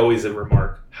 we always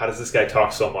remark, how does this guy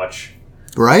talk so much?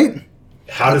 Right?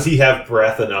 How does he have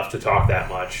breath enough to talk that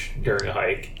much during a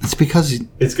hike? It's because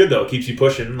It's good though. It keeps you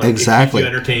pushing. Like, Exactly. It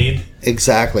keeps you entertained.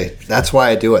 exactly. That's why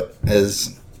I do it.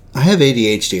 Is I have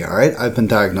ADHD. All right, I've been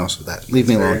diagnosed with that. Leave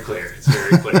me Very alone. clear. It's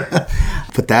very clear.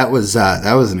 But that was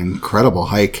an incredible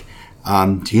hike.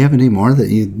 Do you have any more that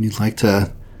you'd like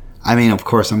to? I mean, of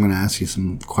course, I'm going to ask you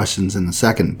some questions in a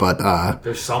second, but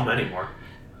There's so many more.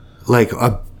 like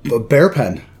a bear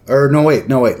pen. Or no, wait.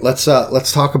 Let's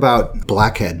talk about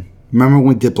Blackhead. Remember when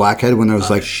we did Blackhead when there was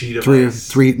like sheet of there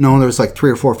ice. was like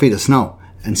 3 or 4 feet of snow,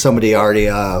 and somebody already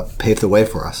paved the way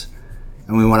for us,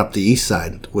 and we went up the east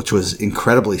side, which was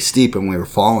incredibly steep, and we were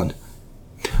falling.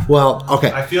 Well,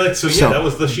 okay, I feel like so. Yeah, So- that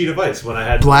was the sheet of ice when I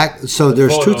had So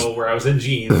there's photo two. where I was in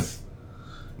jeans,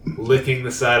 licking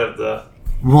the side of the.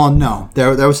 Well, no,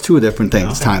 there was two different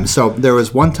things. Okay. Times. So there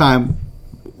was one time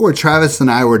where Travis and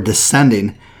I were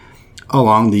descending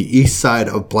along the east side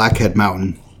of Blackhead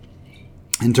Mountain,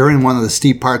 and during one of the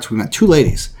steep parts, we met two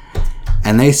ladies,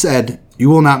 and they said, "You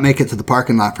will not make it to the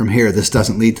parking lot from here. This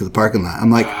doesn't lead to the parking lot."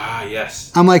 I'm like,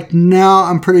 Yes. no,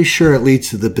 I'm pretty sure it leads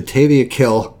to the Batavia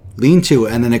Kill lean-to,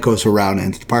 and then it goes around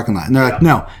into the parking lot. And they're like,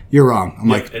 "No, you're wrong." I'm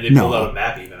like, and they pulled out a "No."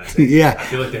 map even. I think. Yeah. I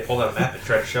feel like they pulled out a map and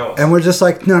tried to show us. And we're just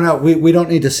like, no, we don't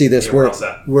need to see this. Yeah, we're We're all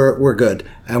set. we're good.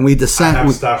 And we I descend.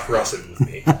 have Stash Russin with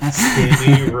me.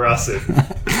 Stanley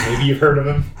Russin. Maybe you've heard of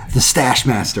him, The Stash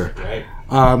Master.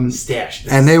 right? Stash.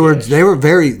 And they were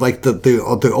very like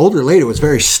the older lady was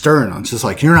very stern. It's just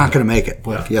like, you're not going to make it.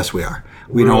 Like, yes, we are.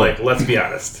 We We were know. like, let's be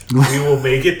honest. We will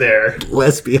make it there.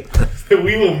 Let's be.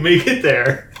 We will make it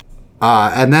there.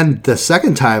 And then the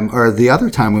second time, or the other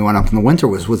time we went up in the winter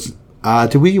was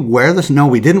did we wear this? No,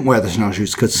 we didn't wear the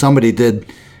snowshoes because somebody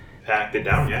did. Packed it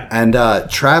down, yeah. And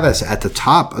Travis at the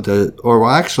top of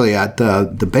actually at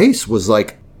the base was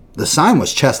like, the sign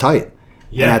was chest height.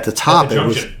 Yeah. And at the top the it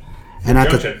was. junction. And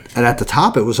Junction. at the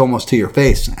top, it was almost to your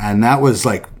face, and that was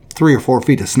like 3 or 4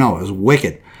 feet of snow. It was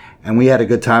wicked, and we had a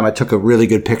good time. I took a really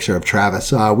good picture of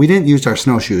Travis. We didn't use our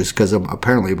snowshoes because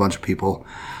apparently a bunch of people.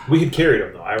 We had carried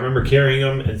them, though. I remember carrying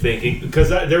them and thinking, because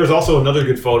there was also another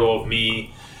good photo of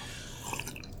me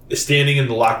standing in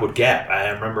the Lockwood Gap. I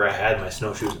remember I had my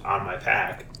snowshoes on my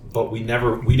pack, but we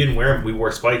didn't wear them. We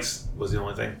wore spikes, was the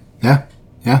only thing. Yeah.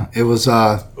 It was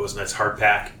a nice hard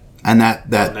pack. And that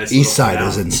nice east side down.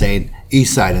 is insane.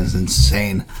 East side is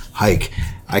insane hike.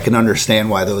 I can understand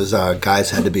why those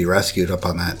guys had to be rescued up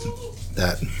on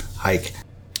that hike.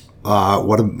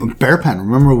 What a bear pen.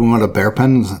 Remember we went to bear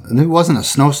pen? It wasn't a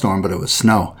snowstorm, but it was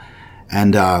snow.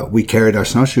 And we carried our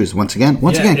snowshoes once again.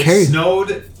 It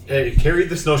snowed. It carried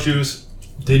the snowshoes.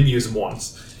 Didn't use them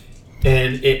once.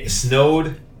 And it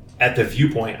snowed at the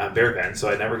viewpoint on Bear Pen, so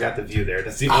I never got the view there.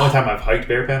 That's the only time I've hiked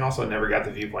Bear Pen. Also, I never got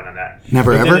the viewpoint on that.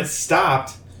 Never but ever? Then it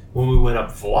stopped when we went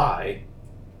up Vly.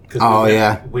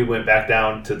 We went back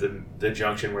down to the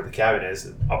junction where the cabin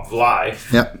is, up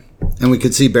Vly. Yep. And we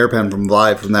could see Bear Pen from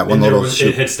live from that one And little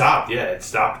it had stopped. Yeah, it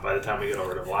stopped by the time we got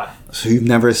over to Vly. So you've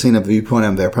never seen a viewpoint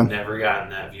on Bear Pen? Never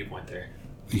gotten that viewpoint there.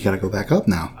 You got to go back up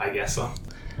now. I guess so.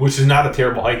 Which is not a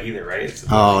terrible hike either, right? It's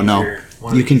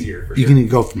You can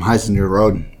go from Heisinger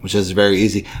Road, which is very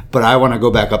easy. But I want to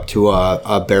go back up to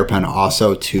a Bear Pen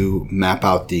also to map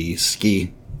out the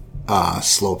ski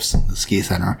slopes, the ski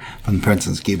center from the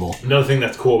Princeton Ski Bowl. Another thing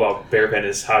that's cool about Bear Pen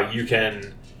is how you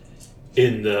can,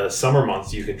 in the summer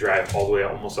months, you can drive all the way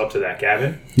almost up to that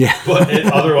cabin. Yeah. But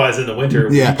otherwise, in the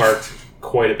winter, Yeah. we parked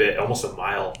quite a bit, almost a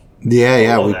mile.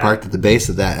 Yeah. below We that. parked at the base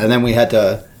of that, and then we had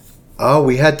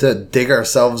to dig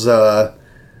ourselves.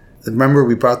 Remember,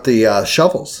 we brought the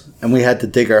shovels, and we had to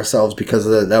dig ourselves because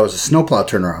that was a snowplow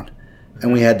turnaround,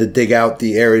 and we had to dig out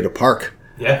the area to park.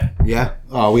 Yeah. Yeah,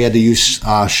 we had to use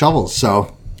shovels.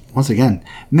 So, once again,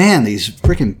 man, these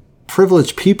freaking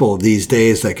privileged people these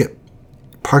days that get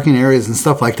parking areas and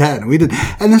stuff like that.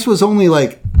 And this was only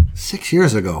like 6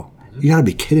 years ago. You got to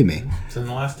be kidding me. It's in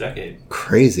the last decade.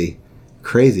 Crazy.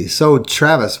 So,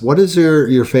 Travis, what is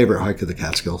your favorite hike of the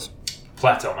Catskills?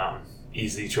 Plateau Mountain.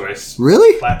 Easy choice.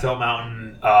 Really? Plateau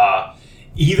Mountain.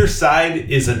 Either side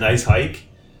is a nice hike.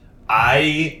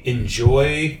 I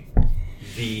enjoy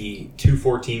the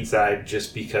 214 side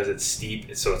just because it's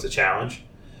steep, so it's a challenge.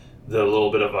 The little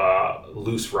bit of a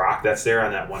loose rock that's there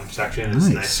on that one section is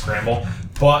a nice scramble.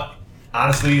 But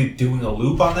honestly, doing a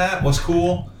loop on that was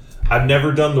cool. I've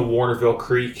never done the Warnerville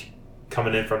Creek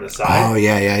coming in from the side. Oh,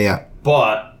 yeah.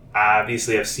 But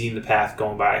obviously I've seen the path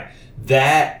going by.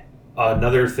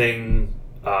 Another thing,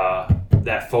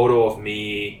 that photo of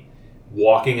me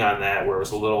walking on that where it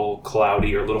was a little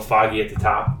cloudy or a little foggy at the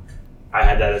top, I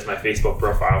had that as my Facebook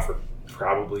profile for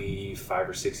probably 5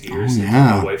 or 6 years. Oh,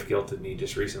 yeah. And my wife guilted me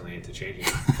just recently into changing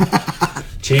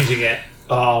it.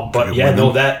 But yeah,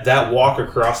 no, that walk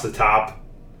across the top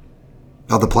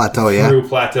Oh, the plateau, yeah. through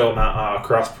Plateau Mountain,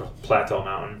 across Plateau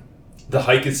Mountain. The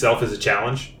hike itself is a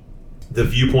challenge. The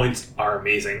viewpoints are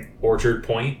amazing. Orchard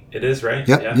Point, it is, right?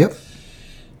 Yep.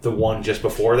 The one just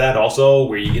before that, also,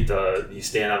 where you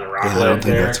stand on the rock Yeah, I ledge don't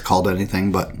think there. that's called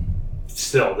anything, but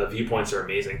Still, the viewpoints are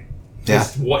amazing. Yeah.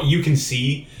 Just what you can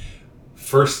see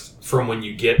first from when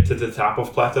you get to the top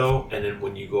of Plateau, and then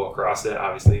when you go across it,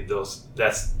 obviously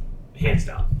that's hands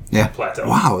down. yeah. Plateau.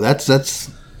 Wow,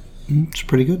 that's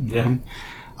pretty good.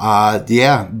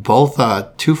 Yeah. Both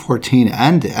 214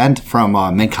 and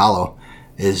from Mink Hollow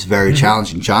is very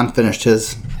challenging. John finished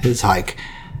his hike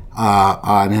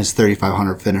on his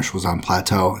 3,500 finish was on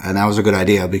Plateau, and that was a good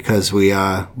idea because we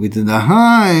did the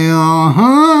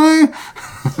high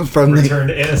from the Return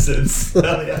to innocence.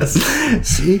 Hell yes.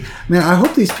 See, man, I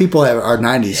hope these people are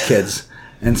 90s kids,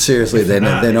 and seriously, they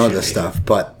know this stuff.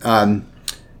 But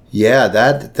yeah,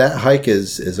 that hike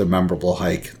is a memorable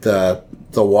hike. The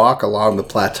walk along the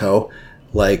plateau,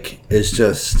 is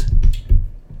just,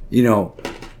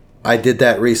 I did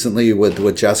that recently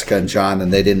with Jessica and John,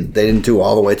 and they didn't do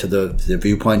all the way to the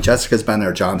viewpoint. Jessica's been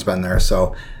there, John's been there,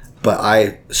 but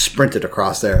I sprinted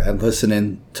across there and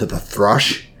listening to the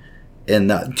thrush.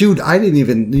 And dude, I didn't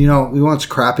even, what's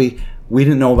crappy? We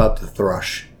didn't know about the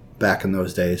thrush back in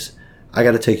those days. I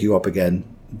got to take you up again.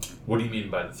 What do you mean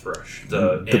by the thrush?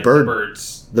 The bird.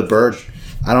 Birds. The bird. Thrush.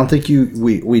 I don't think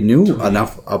we knew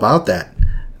enough about that.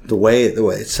 The way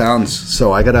it sounds.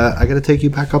 So I gotta take you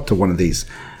back up to one of these.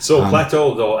 So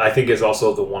Plateau, though, I think is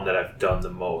also the one that I've done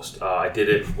the most. I did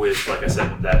it with, like I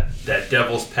said, that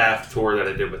Devil's Path tour that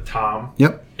I did with Tom.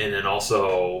 Yep. And then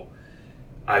also,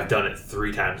 I've done it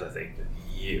 3 times, I think, with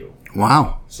you.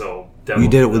 Wow. So You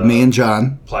did it with me and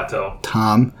John, Plateau.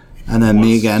 Tom, and then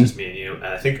me Once, again. Just me and you. And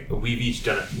I think we've each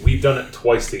done it. We've done it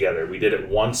twice together. We did it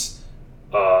once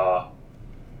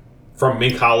from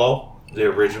Mink Hollow the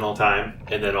original time,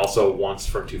 and then also once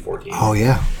from 214. Oh,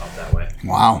 yeah. Up that way.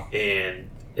 Wow. And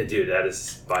dude, that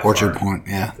is by Orchard far Point,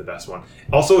 yeah. the best one.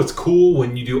 Also, it's cool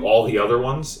when you do all the other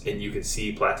ones and you can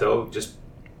see Plateau. Just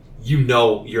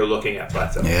you're looking at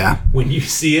Plateau. Yeah. When you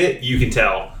see it, you can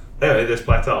tell. Hey, there's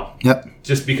Plateau. Yep.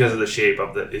 Just because of the shape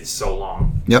of it's so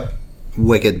long. Yep.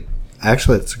 Wicked.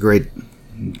 Actually, it's a good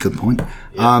point.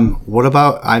 Yeah. What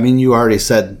about? I mean, you already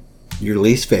said your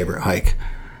least favorite hike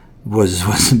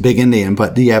was Big Indian,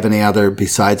 but do you have any other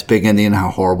besides Big Indian?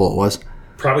 How horrible it was?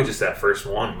 Probably just that first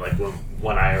one, like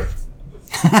when I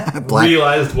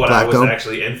realized what I was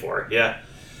actually in for. Yeah.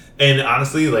 And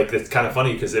honestly, like, it's kind of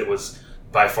funny because it was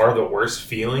by far the worst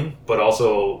feeling, but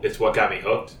also it's what got me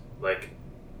hooked. Like,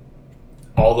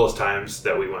 all those times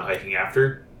that we went hiking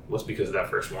after was because of that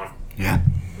first one. Yeah.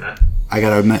 I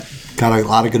gotta admit, got a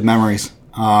lot of good memories.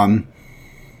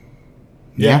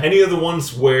 Yeah. Any of the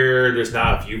ones where there's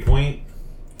not a viewpoint,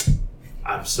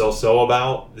 I'm so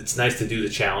about. It's nice to do the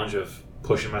challenge of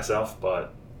pushing myself,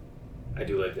 but I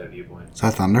do like that viewpoint. Is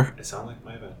that thunder? It sounds like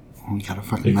my bad. Oh, you gotta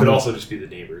fucking. It could also just be the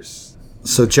neighbors.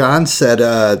 So John said,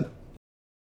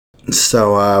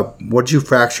 what'd you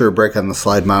fracture or break on the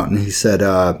Slide Mountain? He said,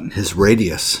 his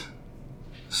radius.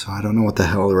 So I don't know what the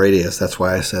hell the radius. That's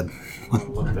why I said,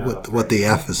 what the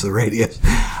F is the radius.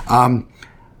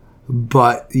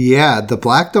 But yeah, the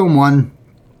Black Dome one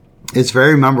is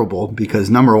very memorable because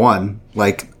number one,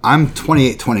 like, I'm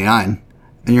 28:29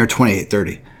 and you're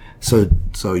 28:30.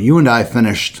 So you and I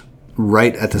finished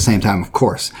right at the same time, of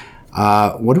course.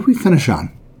 What did we finish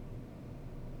on?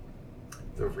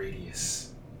 The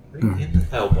radius. Right in the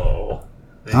elbow.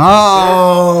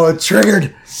 Oh,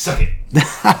 triggered. Suck it.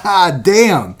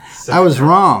 Damn. I was Trump.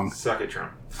 wrong. Suck it,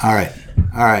 Trump. All right.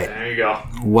 There you go.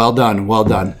 Well done.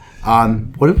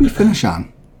 What did we finish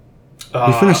on?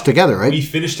 We finished together, right? We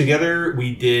finished together.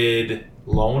 We did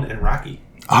Lone and Rocky.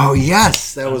 Oh,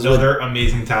 yes. That was another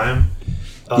amazing time.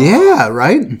 Yeah,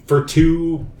 right? For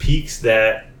two peaks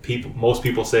that most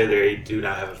people say they do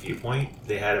not have a viewpoint,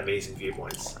 they had amazing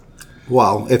viewpoints.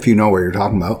 Well, if you know where you're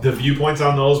talking about. The viewpoints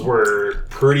on those were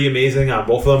pretty amazing on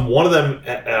both of them. One of them,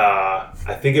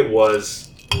 I think it was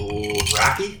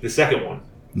Rocky, the second one.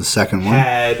 The second one?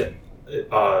 Had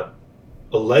a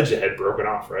ledge that had broken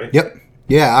off, right? Yep.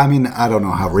 Yeah, I mean, I don't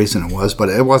know how recent it was, but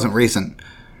it wasn't recent.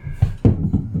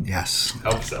 Yes.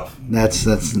 Help stuff. That's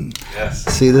yes.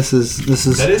 See, this is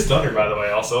that is thunder, by the way.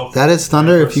 Also, that is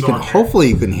thunder. If you can, hopefully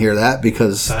you can hear that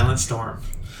because silent storm.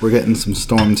 We're getting some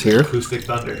storms here. Acoustic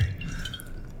thunder.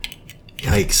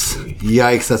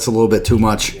 Yikes! That's a little bit too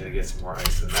much. You gotta get some more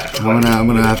ice than that. I'm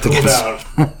gonna have to get down.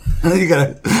 You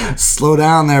gotta slow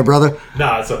down there, brother.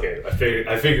 No, it's okay.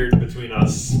 I figured between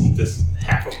us, this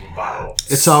half of a bottle.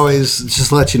 It's always, just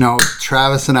to let you know,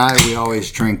 Travis and I, we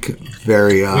always drink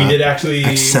very we did actually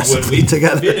excessively when we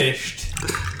together. Finished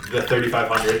the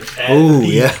 3500. Oh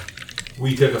yeah.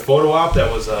 We took a photo op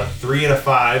that was a 3 and a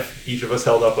 5. Each of us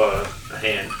held up a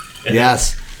hand. And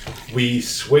yes. We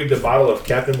swigged a bottle of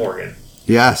Captain Morgan.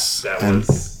 Yes. That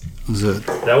was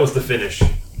the finish.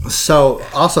 So,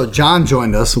 also, John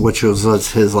joined us, which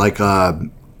was his,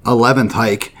 11th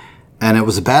hike, and it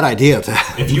was a bad idea to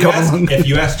if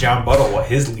you ask John Buttle what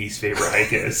his least favorite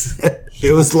hike is,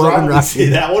 it was Lone Rocky. Say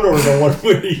that one or the one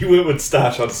where he went with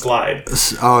Stosh on Slide.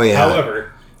 Oh, yeah.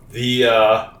 However,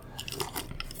 the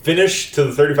finish to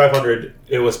the 3500,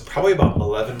 it was probably about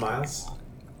 11 miles.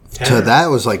 So that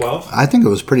was 12? I think it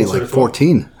was pretty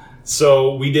 14.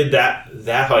 So we did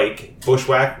that hike,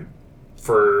 bushwhack,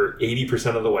 for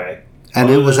 80% of the way. And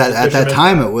it was at that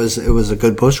time it was a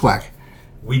good bushwhack.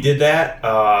 We did that.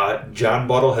 John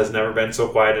Buttle has never been so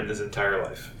quiet in his entire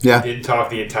life. Yeah. He didn't talk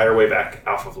the entire way back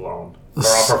off of Lone. Or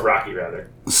off of Rocky,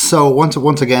 rather. So once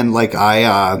again,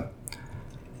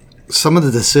 some of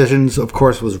the decisions, of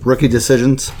course, was rookie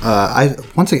decisions. I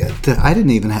didn't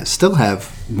even still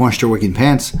have moisture wicking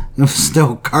pants. It was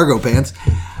still cargo pants.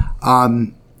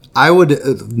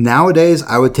 Nowadays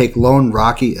I would take Lone,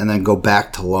 Rocky, and then go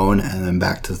back to Lone and then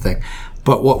back to the thing.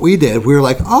 But what we did, we were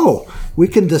like, we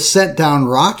can descent down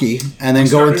Rocky and then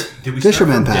go into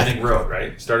Fisherman Path. Denning Road,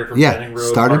 right? Started from Denning Road.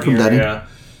 Started from Denning.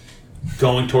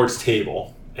 Going towards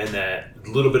Table, and that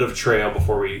little bit of trail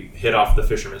before we hit off the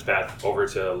Fisherman's Path over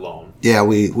to Lone. Yeah,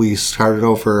 we started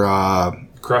over...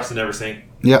 Crossed the Neversink.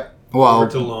 Yep. Well,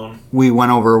 over to Lone. We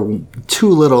went over two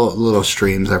little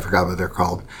streams. I forgot what they're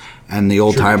called. And the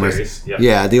old timers,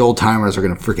 the old timers are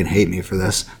gonna freaking hate me for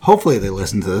this. Hopefully they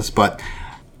listen to this, but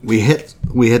we hit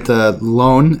the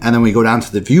Lone, and then we go down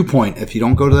to the viewpoint. If you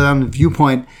don't go down the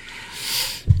viewpoint,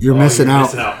 You're missing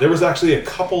out. There was actually a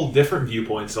couple different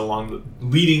viewpoints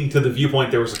leading to the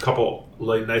viewpoint. There was a couple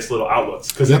like nice little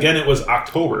outlets because again, it was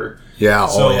October. Yeah.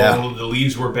 So yeah. the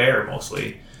leaves were bare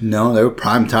mostly. No, they were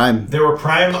prime time. They were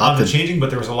prime on the changing,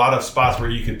 but there was a lot of spots where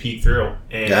you could peek through.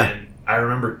 And I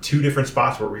remember 2 different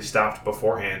spots where we stopped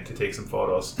beforehand to take some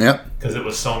photos. Yep. Because it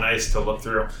was so nice to look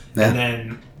through. Yeah. And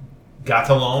then got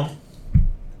to Lone,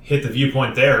 hit the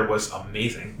viewpoint there, was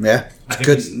amazing. Yeah.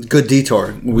 Good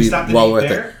detour. We stopped well with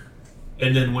there,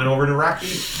 and then went over to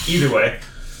Rocky. Either way.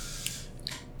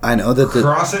 I know that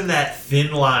crossing that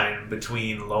thin line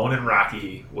between Lone and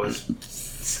Rocky was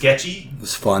sketchy. It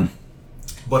was fun.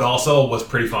 But also was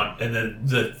pretty fun. And then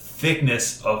the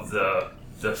thickness of the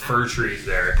fir trees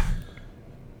there.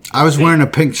 I was wearing a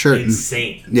pink shirt.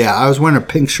 Insane. Yeah, I was wearing a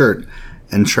pink shirt,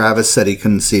 and Travis said he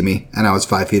couldn't see me, and I was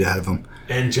 5 feet ahead of him.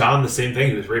 And John, the same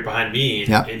thing. He was right behind me,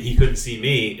 and he couldn't see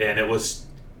me. And it was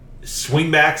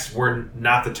swingbacks were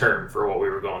not the term for what we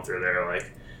were going through there.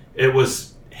 Like it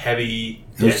was heavy,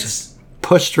 dense.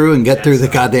 Push through and get through the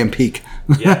goddamn peak.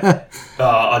 Yeah,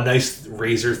 a nice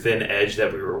razor thin edge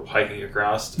that we were hiking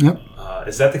across. Yep.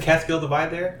 Is that the Catskill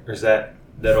Divide there, or is that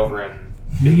over in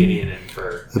Big Indian and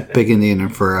Fir? The Big Indian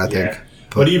and Fir, I think.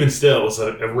 But even still, it was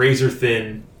a razor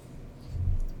thin.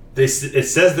 It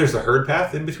says there's a herd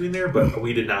path in between there, but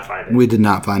we did not find it. We did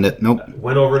not find it. Nope.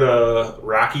 Went over to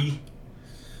Rocky.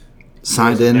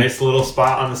 Signed in. Nice little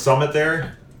spot on the summit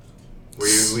there.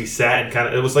 Where we sat and kind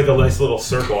of, it was like a nice little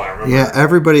circle. I remember. Yeah,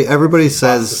 everybody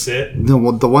says the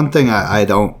one thing I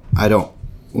don't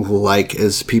like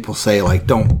is people say like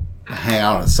don't hang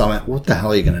out on a summit. What the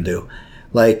hell are you gonna do?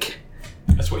 Like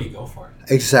that's what you go for.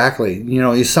 Exactly.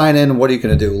 You sign in. What are you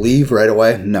gonna do? Leave right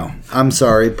away? No. I'm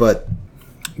sorry, but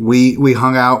we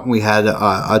hung out. We had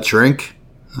a drink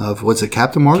of was it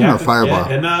Captain Morgan or Fireball?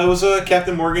 Yeah, and it was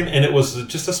Captain Morgan, and it was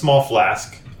just a small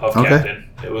flask of Captain.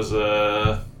 It was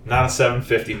not a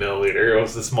 750 milliliter. It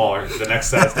was the smaller, the next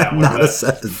size down, where the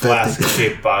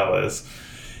flask-shaped bottle is.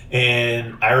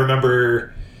 And I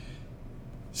remember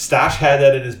Stosh had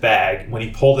that in his bag. When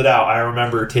he pulled it out, I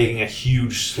remember taking a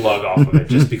huge slug off of it,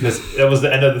 just because it was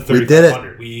the end of the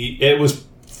 3500. It was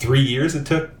 3 years. It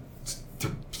took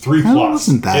 3 plus.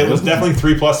 Wasn't bad. It was definitely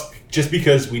 3 plus, just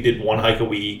because we did one hike a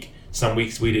week. Some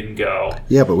weeks we didn't go.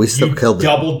 Yeah, but we still killed it.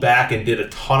 Doubled back and did a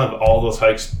ton of all those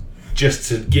hikes just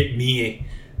to get me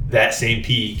that same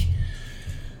peak.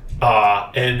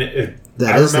 That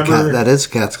is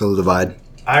Catskill Divide.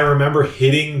 I remember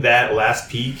hitting that last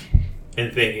peak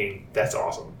and thinking, that's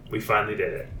awesome. We finally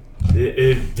did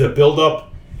it. The build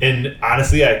up, and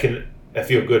honestly, I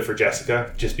feel good for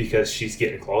Jessica just because she's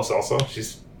getting close also.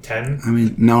 She's 10. I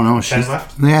mean, no, 10 she's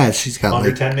left? Yeah, she's got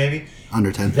under 10 maybe.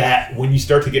 Under 10. That when you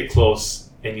start to get close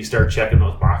and you start checking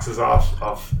those boxes off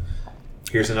of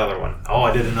here's another one. Oh,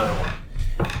 I did another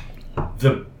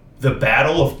one. The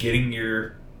battle of getting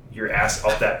your ass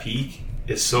up that peak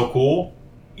is so cool.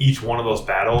 Each one of those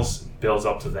battles builds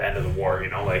up to the end of the war,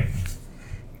 like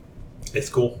it's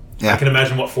cool. Yeah. I can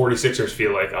imagine what 46ers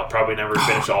feel like. I'll probably never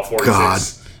finish all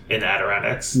 46 in the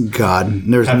Adirondacks. God,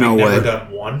 there's no way. Having never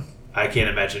done one, I can't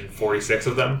imagine 46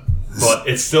 of them. But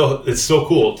it's so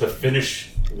cool to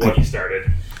finish what you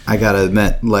started. I gotta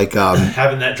admit,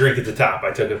 having that drink at the top,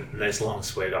 I took a nice long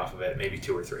swig off of it, maybe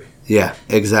 2 or 3. Yeah,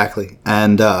 exactly.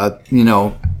 And at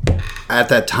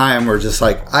that time, we're just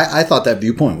like, I thought that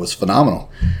viewpoint was phenomenal.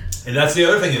 And that's the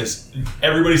other thing is,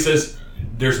 everybody says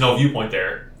there's no viewpoint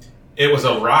there. It was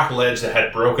a rock ledge that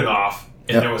had broken off,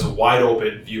 and there was a wide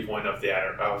open viewpoint of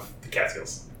the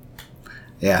Catskills.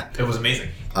 Yeah, it was amazing.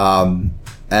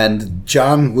 And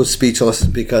John was speechless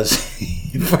because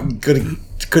he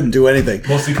couldn't do anything.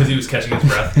 Mostly because he was catching his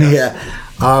breath. Yeah.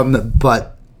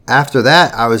 But after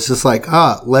that, I was just like,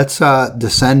 let's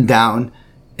descend down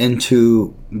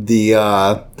into the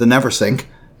Neversink,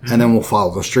 and then we'll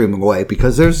follow the stream away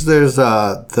because there's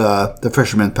the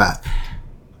Fisherman's Path.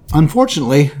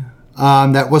 Unfortunately,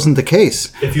 that wasn't the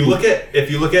case. If you look at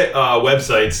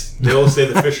websites, they'll say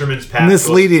the Fisherman's Path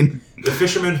misleading. The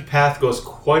Fisherman's Path goes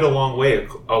quite a long way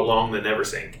along the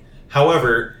Neversink.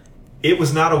 However, it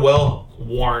was not a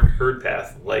well-worn herd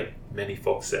path like many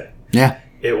folks say. Yeah.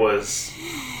 It was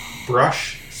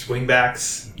brush,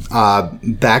 swingbacks,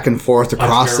 back and forth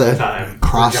across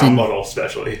crossing Buttle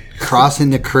especially. Crossing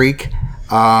the creek.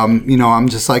 I'm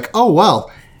just like, oh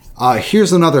well,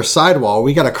 here's another sidewall.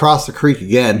 We got to cross the creek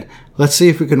again. Let's see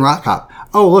if we can rock hop.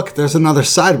 Oh look, there's another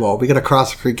sidewall. We got to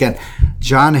cross the creek again.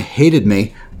 John hated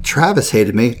me. Travis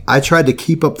hated me. I tried to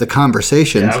keep up the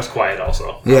conversations. Yeah, I was quiet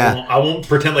also. Yeah. I won't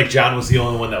pretend like John was the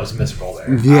only one that was miserable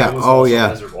there. Yeah. I was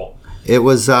miserable. It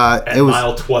was At it was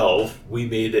mile 12, we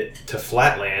made it to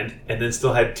flatland and then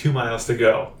still had 2 miles to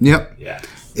go. Yep. Yeah.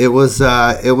 It was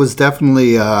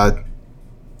definitely a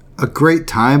great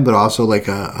time, but also like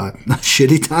a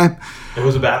shitty time. It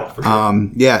was a battle for sure.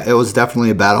 Yeah, it was definitely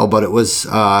a battle, but it was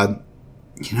you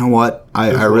know what?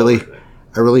 It was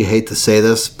I really hate to say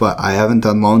this, but I haven't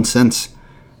done Lone since.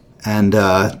 And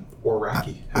Or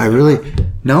Rocky. I really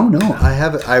no, I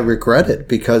haven't. I regret it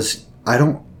because I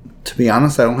don't. To be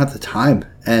honest, I don't have the time.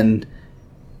 And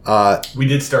We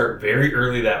did start very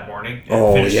early that morning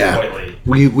and finished quite late.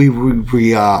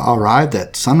 we arrived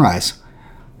at sunrise,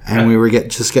 and we were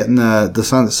just getting the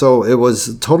sun. So it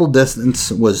was total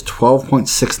distance was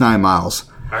 12.69 miles,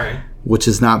 All right. which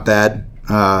is not bad,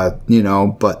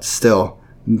 but still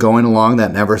going along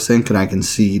that Neversink, and I can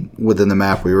see within the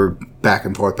map we were back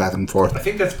and forth. I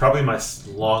think that's probably my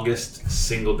longest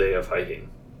single day of hiking.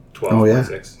 12.6. Oh yeah,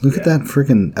 look at that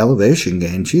freaking elevation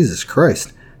gain! Jesus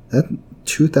Christ, that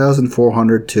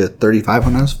 2,400 to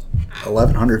 3,500,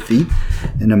 1,100 feet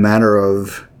in a matter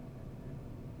of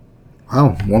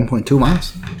 1.2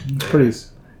 miles. It's pretty,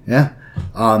 yeah.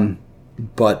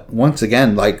 But once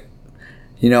again,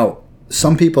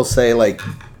 some people say like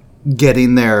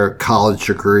getting their college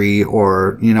degree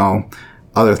or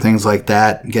other things like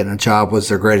that, getting a job was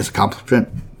their greatest accomplishment.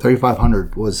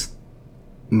 3,500 was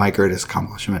my greatest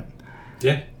accomplishment.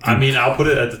 Yeah. I mean, I'll put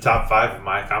it at the top 5 of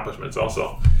my accomplishments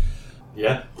also.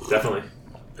 Yeah, definitely.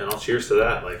 And I'll cheers to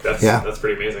that. That's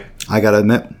pretty amazing. I gotta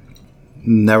admit,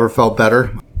 never felt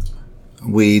better.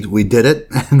 We did it,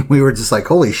 and we were just like,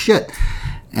 holy shit.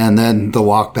 And then the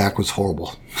walk back was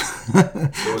horrible.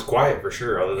 It was quiet for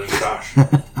sure, other than Josh.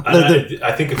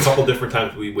 I think a couple different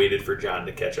times we waited for John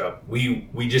to catch up.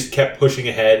 We just kept pushing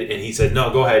ahead, and he said,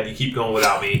 no, go ahead. You keep going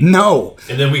without me. No.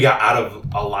 And then we got out of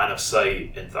a line of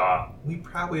sight and thought, we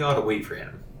probably ought to wait for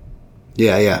him.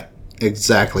 Yeah.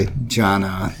 Exactly. John,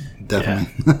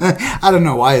 definitely. Yeah. I don't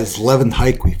know why his 11th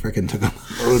hike we freaking took him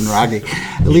road and Rocky.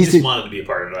 At least he wanted to be a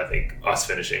part of it, I think. Us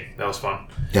finishing. That was fun.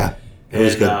 Yeah. It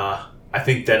was good. I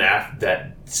think then after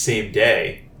that same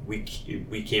day, we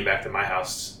came back to my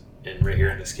house and right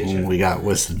here in this kitchen. We got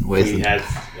wasted. We had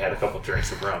a couple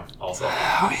drinks of rum also.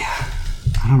 Oh yeah.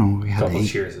 I don't know. We had a couple to eat.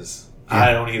 cheerses. Yeah.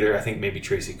 I don't either. I think maybe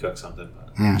Tracy cooked something.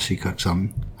 But yeah, she cooked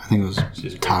something. I think it was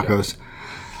tacos.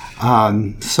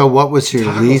 Guy. So what was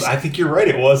your least? I think you're right.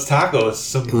 It was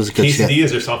tacos. It was good quesadillas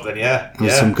shit. Or something. Yeah. It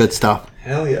was some good stuff.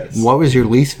 Hell yes. What was your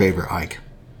least favorite hike?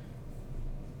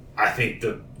 I think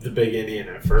the Big Indian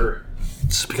and Fur.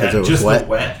 Just because it was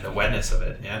wet. The wetness of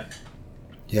it. Yeah.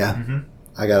 Yeah. Mm-hmm.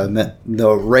 I gotta admit,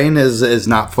 the rain is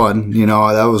not fun.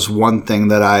 That was one thing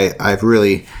that I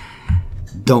really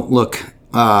don't look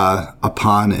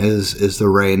upon is the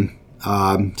rain.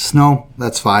 Snow,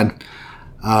 that's fine.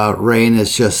 Rain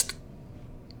is just,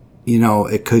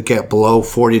 it could get below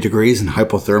 40 degrees and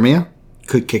hypothermia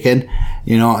could kick in.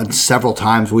 And several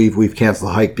times we've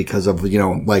canceled the hike because of,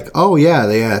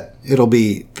 it'll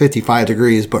be 55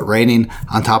 degrees, but raining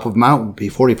on top of a mountain would be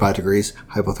 45 degrees.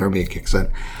 Hypothermia kicks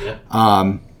in. Yeah.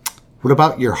 What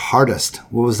about your hardest?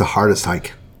 What was the hardest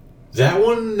hike? That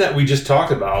one that we just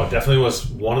talked about definitely was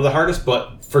one of the hardest,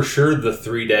 but for sure the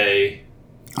 3-day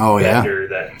bender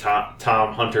that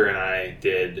Tom Hunter and I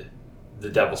did, the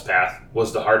Devil's Path,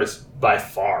 was the hardest by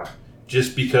far,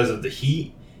 just because of the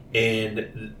heat.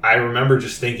 And I remember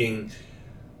just thinking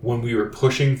when we were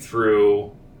pushing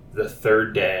through the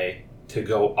 3rd day to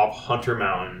go up Hunter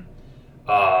Mountain,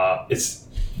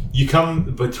 you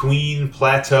come between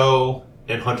Plateau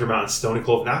and Hunter Mountain, Stony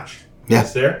Clove Notch. Yeah.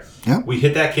 It's there. Yeah. We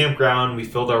hit that campground, we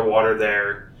filled our water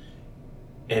there,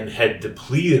 and had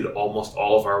depleted almost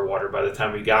all of our water by the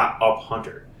time we got up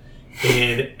Hunter.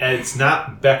 And it's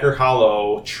not Becker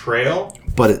Hollow Trail,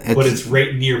 but it's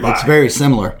right nearby. It's very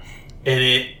similar.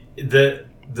 And the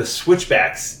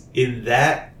switchbacks in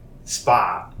that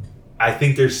spot, I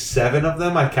think there's 7 of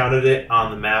them. I counted it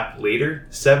on the map later,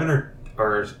 7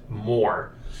 or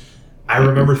more. I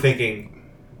remember thinking,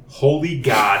 holy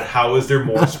God, how is there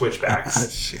more switchbacks?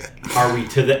 Shit. Are we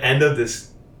to the end of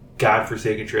this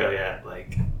godforsaken trail yet?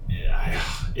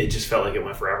 It just felt like it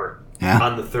went forever. Yeah.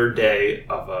 On the 3rd day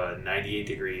of 98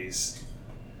 degrees.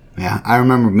 Yeah, I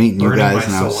remember meeting you guys,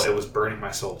 and it was burning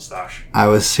my soul, Stash. I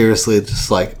was seriously just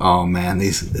like, oh man,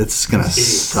 it's gonna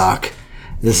suck.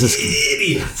 This is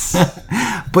idiots.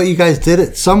 But you guys did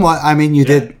it somewhat. I mean, you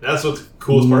did. That's what's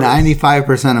coolest part.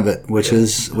 95% of it, which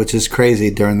is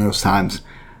crazy during those times.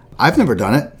 I've never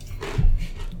done it.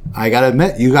 I gotta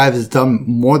admit, you guys have done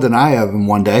more than I have in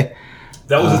one day.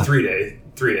 That was a 3-day.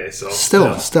 3 days. So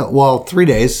still, well, 3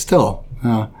 days still.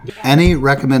 Any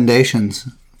recommendations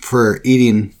for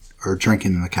eating or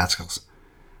drinking in the Catskills?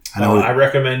 I know. I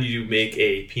recommend you make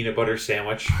a peanut butter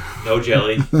sandwich, no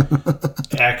jelly,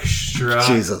 extra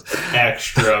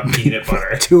peanut butter.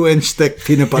 2-inch thick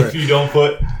peanut butter. If you don't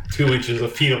put 2 inches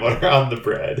of peanut butter on the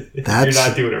bread, you're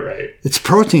not doing it right. It's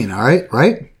protein, all right?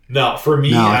 Right? No, for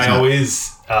me, I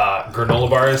always granola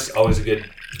bars, always a good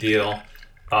deal.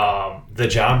 The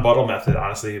John Buttle method,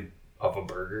 honestly, of a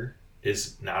burger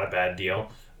is not a bad deal.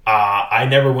 I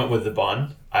never went with the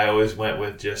bun. I always went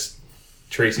with just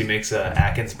Tracy makes a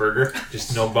Atkins burger,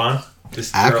 just no bun,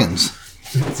 just Atkins,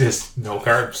 just no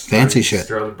carbs, fancy shit.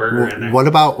 Throw the burger in there. What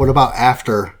about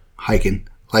after hiking?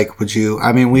 Like, would you?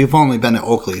 I mean, we've only been to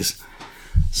Oakley's,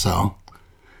 so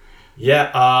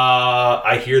yeah.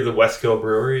 I hear the Westkill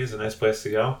Brewery is a nice place to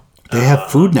go. They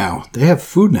have food now.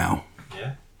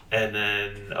 Yeah, and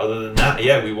then other than that,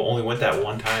 yeah, we only went that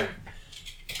one time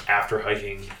after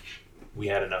hiking. We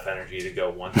had enough energy to go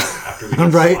one time after we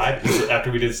did right. slide.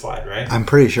 After we did slide, right? I'm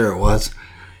pretty sure it was.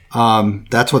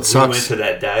 That's what sucks. We went to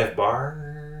that dive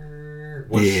bar.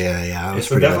 Yeah, it's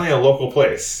definitely a local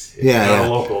place. If you're not a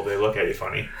local, they look at you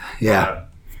funny. Yeah,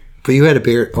 but you had a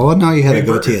beer. Oh no, you had a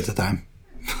goatee at the time.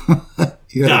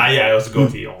 It was a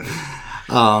goatee only.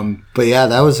 But yeah,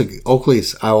 that was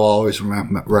Oakley's. I will always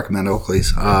recommend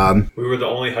Oakley's. We were the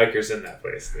only hikers in that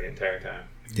place the entire time.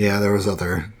 Yeah, there was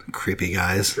other creepy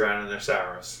guys. Drowning their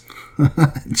sorrows.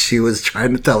 She was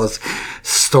trying to tell us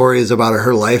stories about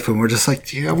her life, and we're just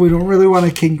like, yeah, we don't really want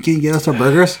to. Can you get us our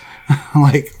burgers?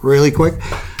 Like, really quick.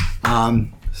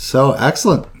 So,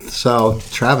 excellent. So,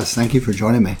 Travis, thank you for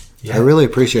joining me. Yeah. I really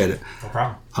appreciate it. No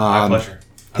problem. My pleasure.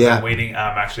 I've been waiting.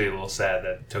 I'm actually a little sad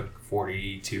that it took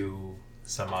 42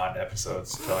 some odd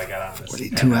episodes until I got on this.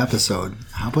 42 episode.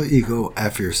 How about you go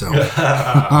F yourself?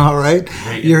 All right?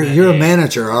 You're a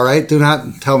manager, all right? Do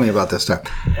not tell me about this stuff.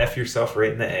 F yourself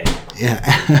right in the A. Yeah,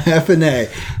 F and A.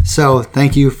 So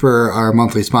thank you for our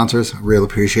monthly sponsors. Really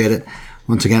appreciate it.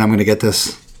 Once again, I'm going to get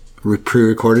this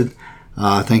pre-recorded.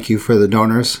 Thank you for the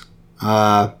donors.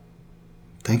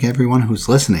 Thank everyone who's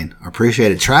listening. I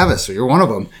appreciate it. Travis, you're one of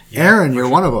them. Yeah, Aaron, you're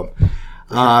one of them.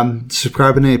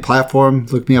 Subscribe to any platform.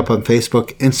 Look me up on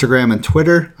Facebook, Instagram, and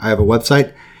Twitter. I have a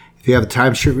website. If you have a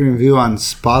time, shoot me a review on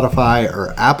Spotify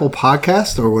or Apple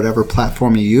Podcast or whatever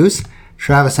platform you use.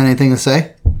 Travis, anything to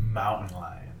say? Mountain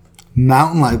lion.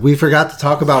 Mountain lion. We forgot to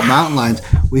talk about mountain lions.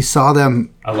 We saw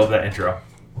them. I love that intro.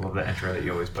 I love that intro that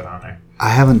you always put on there. I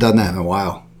haven't done that in a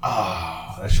while.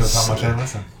 Oh, that shows how much I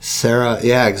listen. Sarah,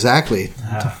 yeah, exactly.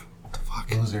 What the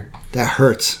fuck? Loser. That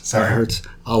hurts. Sorry. That hurts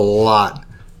a lot.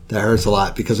 That hurts a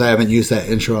lot because I haven't used that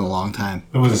intro in a long time.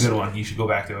 It was a good one. You should go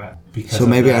back to it. So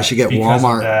maybe I should get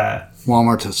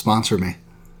Walmart to sponsor me.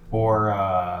 Or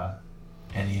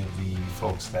any of the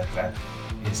folks that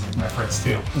is in reference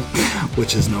to.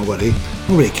 Which is nobody.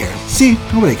 Nobody cares. See?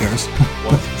 Nobody cares.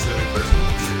 One specific person.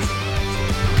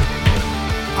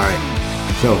 All right.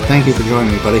 So thank you for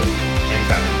joining me, buddy.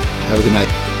 Anytime. Have a good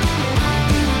night.